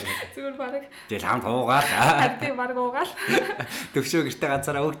зүгээр баг тэгэл хамт уугаал. хартай баг уугаал. Төвшөө гэрте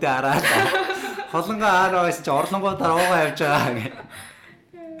газараа өгдөө хараад. Холонгоо аараас чи орлонгоо дараа уугаа явж байгаа гэ.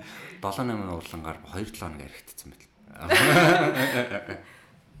 7-8 урлангаар 2-7 хоног аригдсан байл.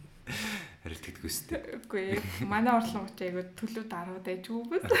 Харилцдаг үстэй. Үгүй манай орлогоч айгу төлөв дарууд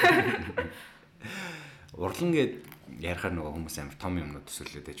айжгүй. Урлан гээд ярихаар нөгөө хүмүүс амар том юмнууд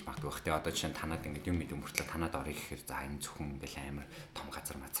төсөөлөд байж магадгүй бах. Тэгээ одоо жишээ нь танад ингэ юм идэм хүртэл танад орё гэхээр за энэ зөвхөн ингээл амар том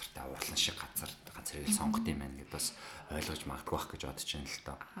газар мазартай урлан шиг газрыг сонгох юм байна гэдээ бас ойлгож магадгүй бах гэж бодож байна л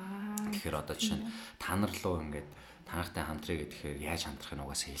тоо. Тэгэхээр одоо жишээ нь та нар руу ингээд танахтай хамтрыг гэхээр яаж хамтрахыг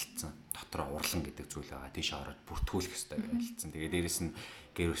нугаас хэлсэн. Дотроо урлан гэдэг зүйл байгаа. Тийш ороод бүртгүүлэх хэрэгтэй гэж хэлсэн. Тэгээ дээрэс нь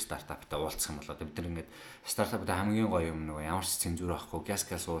гэр стартаптай уулзах юм болоо бид нар ингээд стартаптай хамгийн гоё юм нөгөө ямар ч цензур авахгүй газ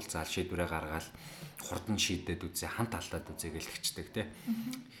уулзаал шийдвэрээ гаргаал хурдан шийдээд үзээ хамт алдаад үзээ гэлэгчдэг тий.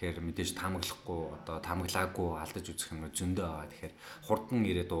 Тэгэхээр мэдээж таамаглахгүй одоо таамаглаагүй алдаж үзэх юм зөндөө байгаа. Тэгэхээр хурдан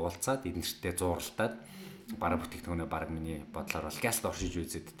ирээд уулзаад эднэртэй зууралтаад бараа бүтээгдэхүүнээ бараг миний бодлоор бол газ оршиж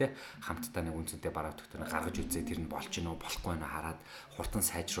үзээд тий. Хамтдаа нэг үнцэнтэй бараа бүтээгдэхүүнээ гаргаж үзээ тэр нь болж гинөө болохгүй нэ хараад хурдан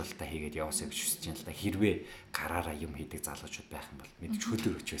сайжруулалтаа хийгээд яваасаа гэж хүсэж байна л да. Хэрвээ гараараа юм хийдэг залуучууд байх юм бол мэдээж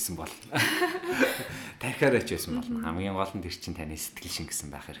хөлөөрөж байсан бол тархиараач байсан бол хамгийн гол нь тэр чинь таны сэтгэл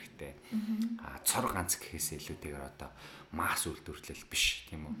шингэсэн байх хэрэгтэй. Цор ганц гэхээс илүүтэйгээр одоо масс үйлдвэрлэл биш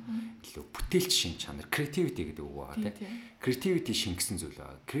тийм үү. Илүү бүтээлч шин чанар creativity гэдэг үг байгаа тийм. Creativity шингэсэн зүйл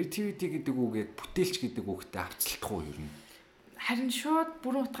байгаа. Creativity гэдэг үгээд бүтээлч гэдэг үгтэй авцалтахгүй юу юм. Харин шууд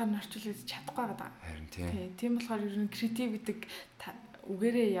бүрэн утгаар нь орчуулж чадахгүй байгаа. Харин тийм болохоор ер нь creative гэдэг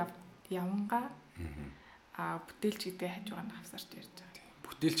үгээрээ явангаа бүтээлч гэдэг хажуугаар нь авсарч ярьж байгаа.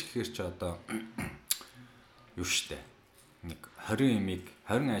 Бүтээлч гэхээр чи одоо юу штэ. Нэг 20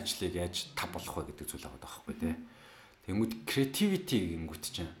 ажлыг яаж тав болох вэ гэдэг зүйл байгаа байхгүй тий. Тэнгүүд creativity гингүүт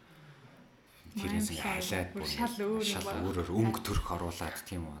чинь тэрээс хайлаад шал өөрөөр өнгө төрх оруулаад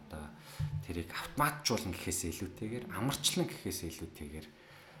тийм үү одоо тэрийг автоматжуулна гэхээс илүүтэйгээр амарчлан гэхээс илүүтэйгээр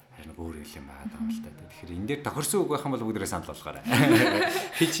харин өөр юм байгаа юм л та. Тэгэхээр энэ дээр тохирсон үг байх юм бол бүгдээрээ санал болгоорой.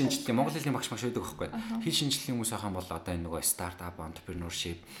 Хэл шинжилгээ Монгол хэлний багш байдаг байхгүй. Хэл шинжилгээний хүмүүс байх юм бол одоо энэ нөгөө startup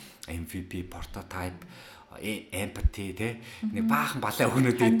entrepreneurship, MVP, prototype, empathy те нэг баахан балай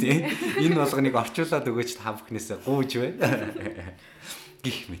өгнүүд үү. Энэ болгоныг орчуулад өгөөч та бүхнээсээ гууж байна.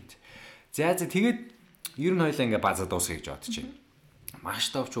 Гэх мэт. За тэгээд ер нь хоёлаа ингээ база дуусгая гэж бодож байна.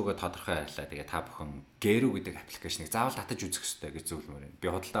 Маш товч үгээ тодорхой ярьлаа. Тэгээ та бүхэн Gero гэдэг аппликейшнийг заавал татаж үзэх хэрэгтэй гэж зөвлөмөр байна. Би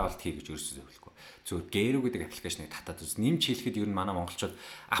худалдаа авалт хий гэж ерөөсөө зөвлөхгүй. Зөвхөн Gero гэдэг аппликейшнийг татаад үз. Нэмж хэлэхэд ер нь манай монголчууд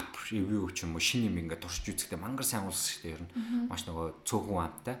app review ч юм уу шинэ юм ингээ туршиж үзэхдээ мангар сайн уулзсан шүү дээ ер нь. Маш нөгөө цөөхөн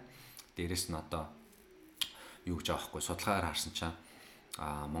амттай. Дээрэс нь одоо юу гэж байгаа байхгүй судалгаагаар харсан чинь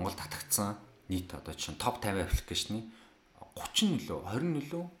Монгол татагдсан нийт одоо чинь топ 50 аппликейшны 30 нөлөө 20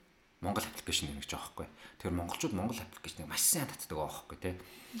 нөлөө Монгол аппликейшн гэж байгаа байхгүй. Тэгэхээр монголчууд Монгол аппликейшнийг маш сайн татдаг байгаа байхгүй тий.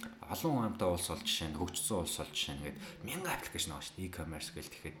 Олон амтай улс бол жишээ нь хөгжсөн улс бол жишээ нь ингээд 1000 аппликейшн байгаа шүү дээ. E-commerce гэл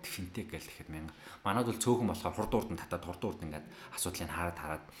тэгэхэд fintech гэл тэгэхэд 1000. Манайд бол цөөхөн болохоор хурд урд нь татаад хурд урд ингээд асуудлыг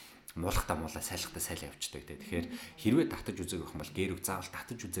хараад муулахтаа муулаа сайлахтаа сайл явчихдаг тий. Тэгэхээр хэрвээ татаж үзэх юм бол Gero-г заавал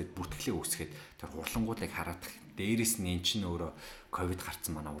татаж үзээд бүртгэлээ үүсгээд тэр хурлангуудыг хараад дээрээс нь эн чинь өөрөө ковид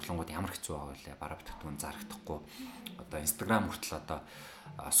гарцсан манай хурлангууд ямар хэцүү байгаа вэ? Бараа бүтээгдэхүүн зарагдахгүй. Одоо Instagram хүртэл одоо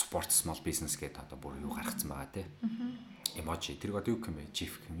support small business гэдэг одоо бүр юу гаргацсан байгаа тий. Emoji тэрийг одоо юу юм бэ?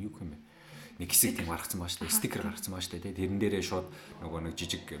 GIF юм юу юм бэ? Нэг хэсэг тийм гаргацсан байгаа шүү дээ. Стикер гаргацсан байгаа шүү дээ. Тэрэн дээрээ шууд нөгөө нэг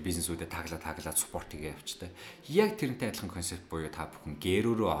жижиг бизнесүүдэд таглаад support хийгээ явчихдаг. Яг тэрнтэй адилхан концепт буюу та бүхэн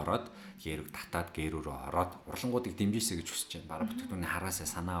Gero руу ороод Gero-г татаад Gero руу ороод урлангуудыг дэмжээсэй гэж хүсэж байна. Бараа бүтээгдэхүүний хараасаа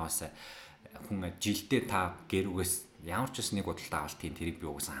санааваасаа хүн жилдээ та Gero-гээс ямар ч бас нэг худалдаа авалт тийм тэрийг би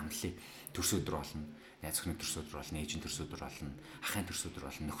угсаа хамлая. Төрс өдөр болно. Найз охины төрс өдөр болно, ээжийн төрс өдөр болно, ахын төрс өдөр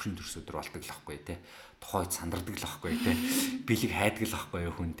болно, нөхрийн төрс өдөр болдог л аахгүй тий. Тухайд сандардаг л аахгүй тий. Бэлэг хайдаг л аахгүй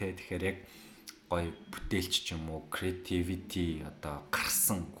хүн тий. Тэгэхээр яг гоё бүтээлч ч юм уу, creativity одоо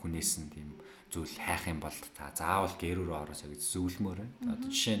гарсан хүнээс нь тийм зүйл хайх юм бол та заавал Gero руу ороосоо гэж зөвлөмөр байна.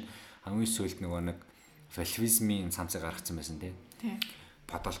 Одоо жишээ нь хамгийн сүүлд нөгөө нэг Valvism-ийн цамцыг гаргацсан байсан тий.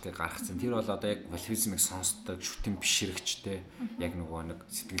 Подолтыг гаргацсан. Тэр бол одоо яг Valvism-ыг сонсдог, шүтэн бишрэгчтэй яг нөгөө нэг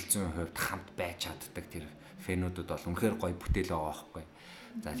сэтгэл зүйн хувьд хамт байж чаддаг тэр фэнүүдүүд бол үнэхээр гоё бүтээл байгаа байхгүй.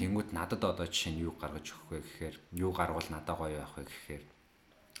 За тэнгууд надад одоо жишээ нь юу гаргаж өгөх вэ гэхээр юу гаргавал надад гоё байх вэ гэхээр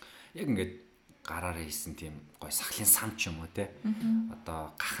яг ингээд гараараа хийсэн тийм гоё сахлын сан ч юм уу те.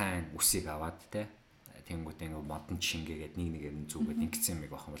 Одоо гахаан үсийг аваад те. Тэнгүүд ингээд модон шингээгээд нэгээр нь зүгээд ингэсэн юм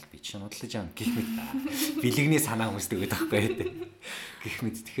байх юм бол би чинь бодлож байгаа гэх мэт бэлэгний санаа хүмүүстэй байдаг байхгүй те. Гэх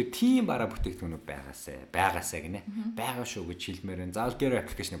мэт тэгэхээр тийм бараа бүтээгдэхүүнүүд байгаасаа гинэ. Бага шүү гэж хэлмээр энэ заавал Gero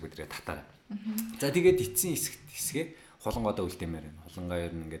аппликейшнийг бүдрээ татаарай. За тэгээд эцсийн хэсгээ хулангуудаа үлдээмээр байна. Хулангаа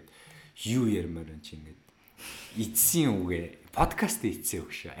ер нь ингээд юу ярмаар юм чи ингээд эцсийн үгээ подкаст эцсийн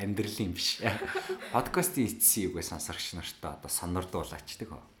үг шүү. Амьдралын биш. Подкастын эцсийн үгээ сонсогч нартай одоо сонирдуулаач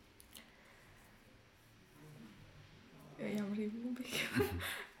тэг. Ямар юм бэ?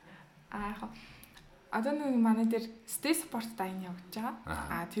 Одоо нэг манай дээр stay support дайны явж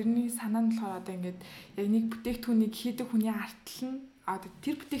байгаа. Тэрний санаа нь болохоор одоо ингээд яг нэг бүтээгдэхүүнийг хийдэг хүний артал нь одоо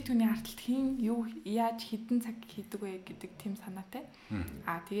тэр бүтээгдэхүүний арталт хийн юу яаж хідэн цаг хийдэг вэ гэдэг тийм санаатай.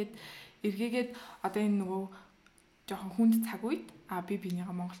 Тэгээд эргээгээд одоо энэ нөгөө жоохон хүнд цаг үед би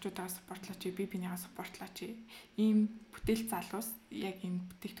бинийгаа монголчуудаа суппортлооч, би бинийгаа суппортлооч. Ийм бүтээл залуус яг энэ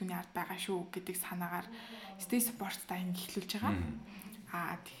бүтээгдэхүүний ард байгаа шүү гэдэг санаагаар stay support дайныг эхлүүлж байгаа.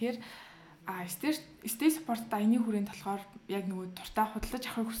 Тэгэхээр stay support дайны хүрээнд болохоор яг нөгөө туртаа худалдаж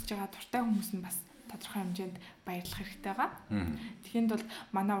авахыг хүсэж байгаа туртай хүмүүс нь бас тодорхой хэмжээнд баярлах хэрэгтэй байгаа. Тэгэхэд бол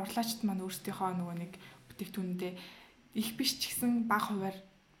манай урлаачд маань өөрсдийнхөө нөгөө нэг бүтээгдэхүүнүүдээ их биш ч гэсэн бага хуваар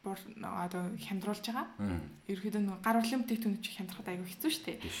одоо хямдруулж байгаа. Ерөнхийдөө нөгөө гар урлын бүтээгдэхүүнүүд чи хямдрахад аягүй хэцүү шүү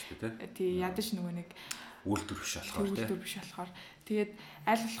дээ. Тий ядаж нөгөө нэг үйлдвэр биш болохоор үйлдвэр биш болохоор тэгээд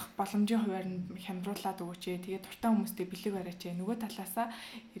аль болох боломжийн хуваар нь хямдруулаад өгөөч. Тэгээд туртаа хүмүүстэй бэлэг бариач. Нөгөө талаасаа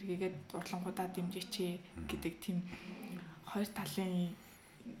эргээгээд урлангуудаа дэмжээч гэдэг тийм хоёр талын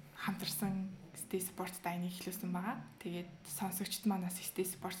хамтарсан stay support дайныг эхлүүлсэн байгаа. Тэгээд сонсогчд манаас stay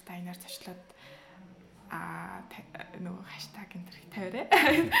support дайнаар зочлоод нөгөө хаштаг энэ тавиарэ.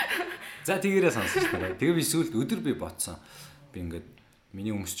 За тэгээрээ сонсож байна. Тэгээ би сүүлд өдөр би бодсон. Би ингээд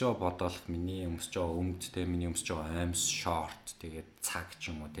миний өмсөж байгаа бодолх, миний өмсөж байгаа өмдтэй, миний өмсөж байгаа аймс, шорт, тэгээд цаг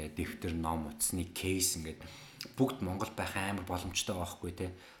ч юм уу те, дэвтэр, ном, утасны кейс ингээд бүгд Монгол байх амар боломжтой байхгүй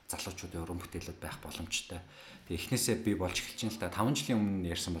те. Залуучуудын уран бүтээлүүд байх боломжтой. Тэгээ эхнээсээ би болж эхэлж байна л да. 5 жилийн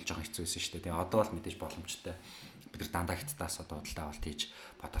өмнө ярьсан бол жоохон хэцүү байсан шүү дээ. Тэгээ одоо бол мэдээж боломжтой. Бид нар дандаа хятадаас одоо худалдаа авалт хийж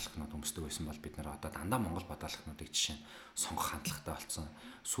бодолхнууд өмсдөг байсан бол бид нар одоо дандаа Монгол бодолхнуудыг жишээ нь сонгох хандлагатай болсон.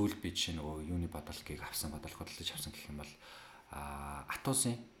 Сүүл би жишээ нөгөө юуны бодолхийг авсан, бодолх худалдаж авсан гэх юм бол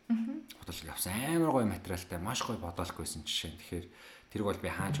Атусын худалдаж авсан амар гоё материалтай, маш гоё бодолх байсан жишээ. Тэгэхээр тэр бол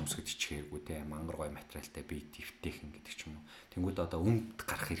би хаач өмсгөд ичгээгүй те, мангар гоё материалтай би дэвтэйхэн гэдэг ч юм уу. Тэнгүүд одоо өмд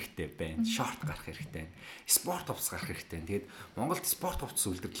гарах хэрэгтэй байна, шорт гарах хэрэгтэй байна, спорт хувцас гарах хэрэгтэй. Тэгээд Монголд спорт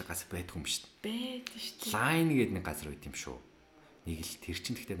хувцас үйлдвэрлэх газар байдгүй юм шүү дээ. Байдаг шүү дээ. Лайн гэдэг нэг газар байт юм шүү. Нэг л тэр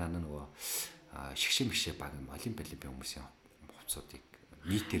чинь гэхдээ дандаа нөгөө шигшээ мэгшээ баг юм, олимпиад хүмүүсийн хувцсуудыг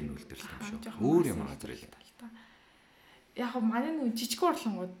нийтээр нь үйлдвэрлэдэг юм шүү. Өөр юм газар л та. Яг манай нөгөө жижиг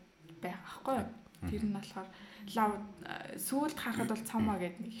урлангууд байгаа байхгүй юу? Тэр нь болохоор лав сүүлд харахад бол цамаа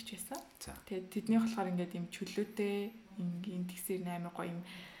гэдэг нэг хич байсан. Тэгээд тэднийх болохоор ингээд юм чөлөөтэй ингийн тэгсэр амар гоё юм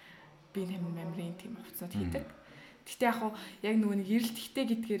би намрын тийм хувцас хийдэг. Гэтэ яг нөгөө нэг эрэлтхтэй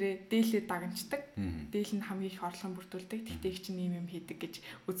гэдгээрээ дээлээ дагнчдаг. Дээл нь хамгийн их орлогын бүрдүүлдэг. Гэтэ их чинь ийм юм хийдэг гэж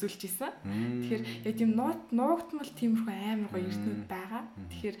үзүүлж исэн. Тэгэхээр яг тийм нуугдмал тиймэрхүү амар гоё эрдэнүүд байгаа.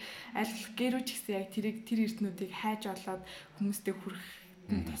 Тэгэхээр аль болох гэрүүч гэсэн яг тэр эрдэнүүдийг хайж олоод хүмүүстэй хүрэх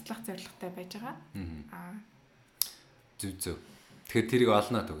туслах зорилготой байж байгаа. Зүг. Тэгэхээр тэрийг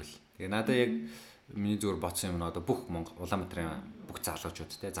олноо тэгвэл. Тэгээ надад яг миний зүгээр бодсон юм нь одоо бүх Улаанбаатарын бүх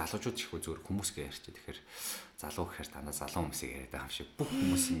залуучууд те залуучууд их зүгээр хүмүүс гээ ярьчих. Тэгэхээр залуу гэхээр танаа залуу хүмүүсийг яриад байгаа юм шиг бүх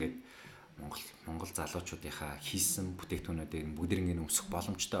хүмүүс ингээд Монгол залуучуудынхаа хийсэн бүтээгдэхүүнүүдийг бүгдэрийг өмсөх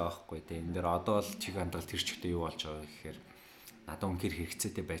боломжтой байхгүй те. Энэ дээр одоо л чиг хандлага тэр чигтээ юу болж байгаа гэхээр надад үнэхээр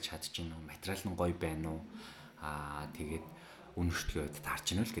хэрэгцээтэй байж чадчихна уу? Материал нь гоё байна уу? Тэгээд үнэртгээд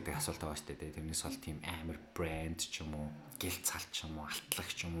таарч ийн л гэдэг асуулт байгаа шүү дээ. Тэрнээс бол тийм амар брэнд ч юм уу, гэлцал ч юм уу,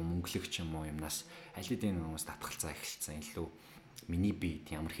 алтлагч юм уу, мөнгөлөг ч юм уу юмнаас аль хэдийн хүмүүс татгалцаа эхэлсэн. Илүү миний биед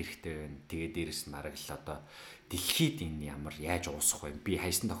ямар хэрэгтэй байна. Тэгээд дээрэс нь бараг л одоо дэлхийд энэ ямар яаж уусах вэ? Би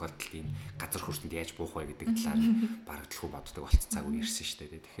хайсан тохиолдолд энэ газар хүртэнд яаж буух вэ гэдэг талаар бараг дэлхүү боддог болцсон цаг үе ирсэн шүү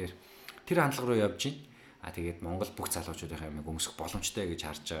дээ. Тэгэхээр тэр хандлага руу явж гин. Тэгээд Монгол бүх залуучуудынхаа ямиг өмсөх боломжтой гэж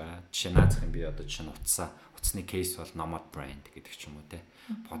харж байгаа. Жишээ наазах юм би одоо жишээ нь утасны кейс бол Nomad brand гэдэг ч юм уу те.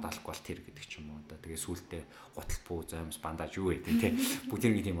 Подалк бол тэр гэдэг ч юм уу. Одоо тэгээ сүултээ гутал буу займс бандаж юу гэдэг те.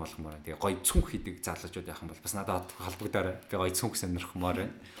 Бүгдийг тийм болгомоор. Тэгээ гоё цүнх хийдэг залуучууд яхан бол бас надад холбогдоор би гоё цүнх сонирхмоор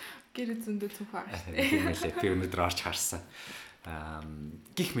байна. Гэр зөндөө цүнх байгаа шүү дээ. Тийм ээ. Би өнөөдөр орж харсан.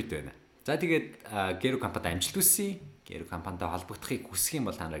 Гих мэт байна. За тэгээд Gero компанид амжилт хүсье. Gero компанитай холбогдохыг хүсэх юм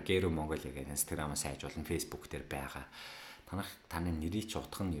бол та нараа Gero Mongolia гэх Instagram-аас хайж болно, Facebook дээр байгаа. Таны нэрийг ч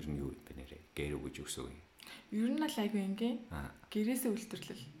утгах нь ер нь юу вэ нэрээ? Gero гэж үсв үү? Ер нь л айгүй ингийн. Гэрээсээ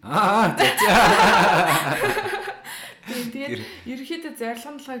үйлдвэрлэл. Тэгээд ерөнхийдөө зорилго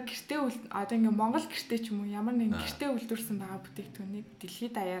нь болохоор гэртээ одоо ингээ Монгол гэртээ ч юм уу ямар нэгэн гэртээ үйлдвэрсэн байгаа бүтээгдэхүүнийг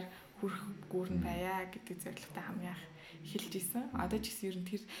дэлхийд даяар гүүрэн байя гэдэг зорилготой хамгийн анх эхэлж исэн. Одоо ч гэсэн ер нь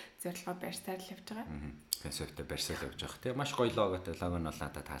тэр зорилгоо барьсаар л явж байгаа. Концептээ барьсаар явж байгаа. Тэгээ маш гоё логотой лого нь бол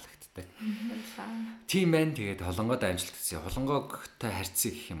надад таалагддаг. Тийм байна. Тэгээд холонгоод амжилт гэсэн. Холонгоогтой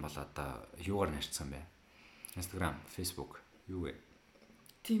харьцыг гэх юм бол одоо юугаар харьцсан бэ? Instagram, Facebook юу вэ?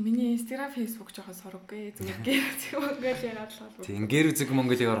 Тийм миний Instagram, Facebook жоохон сураггүй. Зүгээр гэрүүзэг Монголиар яагаад л бол. Тийм гэрүүзэг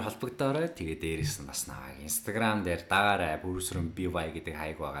Монголиар холбогдоорой. Тэгээ дээрээс нь бас наваа Instagram дээр дагаарай. Бүрсрэн BY гэдэг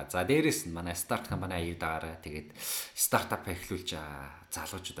хаяг байгаа. За дээрээс нь манай старт компани аяг дагаарай. Тэгээд стартап эхлүүлж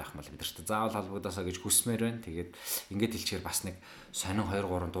залуучууд байх юм бол бидэрт заавал холбогдосоо гэж хүсмээр байна. Тэгээд ингээд хэлчихээр бас нэг сонин 2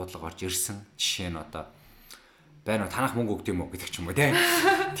 3 дуудлага орж ирсэн. Жишээ нь одоо байна уу танах мөнгө өгд юм уу гэдэг ч юм уу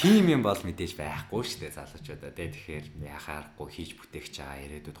тийм юм бол мэдээж байхгүй шүү дээ залуучуудаа тэгэхээр яхаарахгүй хийж бүтээх чаа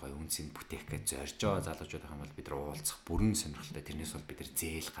ирээдүйд гоё үнцэнд бүтээх гэж зорж байгаа залуучууд байх юм бол бид нар уулзах бүрэн сонирхолтой тэрнээс бол бид нар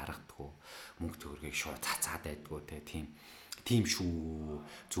зээл гаргадаггүй мөнгө төгрөгийг шууд цацаад байдгүй тийм шүү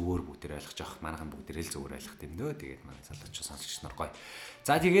зүгээр бүгдээр ойлгож авах манайхан бүгдээрээ л зүгээр ойлгох юм дөө тэгээд манай залуучууд сонсогч нар гоё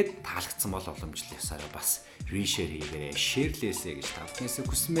за тэгээд таалагдсан бол уламжлал ясаараа бас ришер хийгээрэй шеэрлээсэй гэж тавхнасаа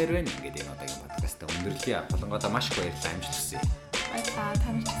хүсмээр байна ингээд энэ удаагийн подкаст өндөрлөе холонгодоо маш их баярлалаа амжилт хүсье баярлалаа та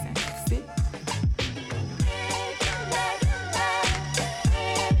нарт амжилт хүсье